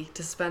lucky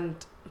to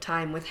spend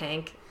time with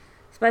Hank.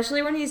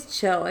 Especially when he's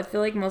chill. I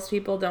feel like most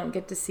people don't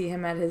get to see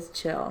him at his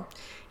chill.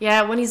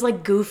 Yeah, when he's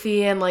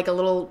goofy and a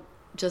little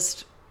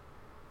just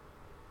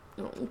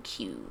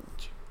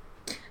cute.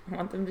 I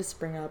want them to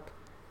spring up.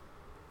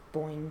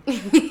 Boing.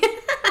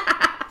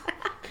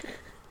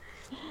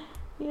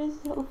 You're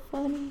so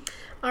funny.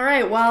 All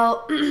right,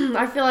 well,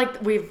 I feel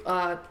like we've,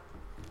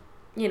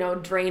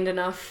 drained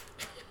enough.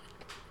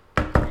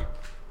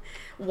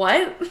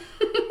 What?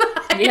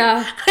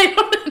 Yeah. I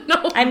don't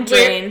know. I'm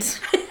drained.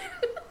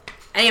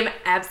 I am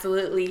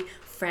absolutely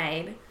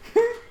fried.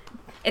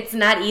 It's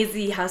not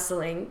easy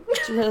hustling.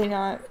 It's really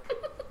not.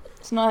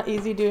 It's not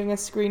easy doing a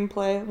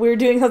screenplay. We're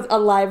doing a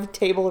live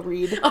table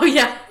read. Oh,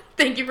 yeah.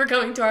 Thank you for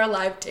coming to our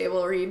live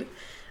table read.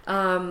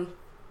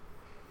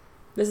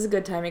 This is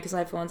good timing because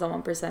my phone's on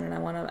 1% and I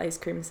want an ice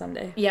cream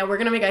sundae. Yeah, we're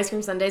going to make ice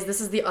cream sundaes.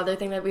 This is the other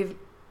thing that we've...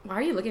 Why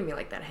are you looking at me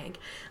like that, Hank?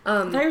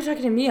 I thought you were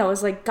talking to me. I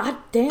was like, God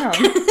damn.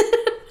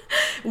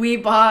 We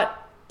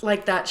bought,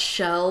 that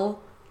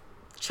shell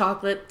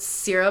chocolate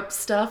syrup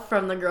stuff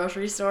from the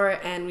grocery store,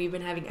 and we've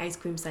been having ice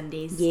cream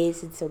sundaes.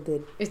 Yes, it's so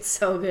good. It's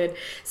so good.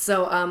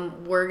 So,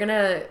 we're going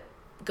to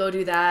go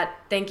do that.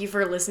 Thank you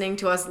for listening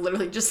to us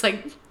literally just,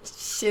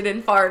 shit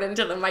and fart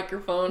into the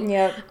microphone.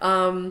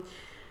 Yep.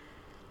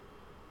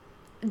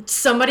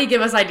 Somebody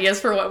give us ideas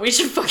for what we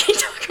should fucking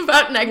talk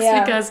about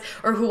next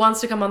or who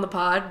wants to come on the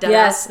pod.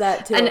 Yes,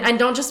 that too. And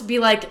don't just be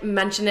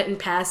mention it in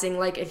passing.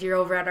 If you're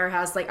over at our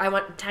house,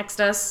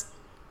 text us,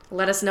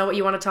 let us know what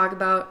you want to talk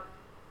about.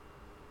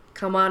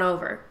 Come on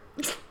over.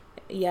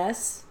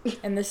 Yes.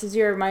 And this is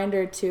your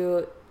reminder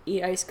to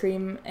eat ice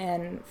cream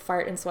and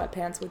fart in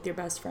sweatpants with your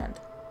best friend.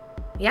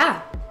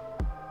 Yeah.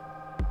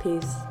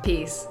 Peace.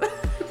 Peace.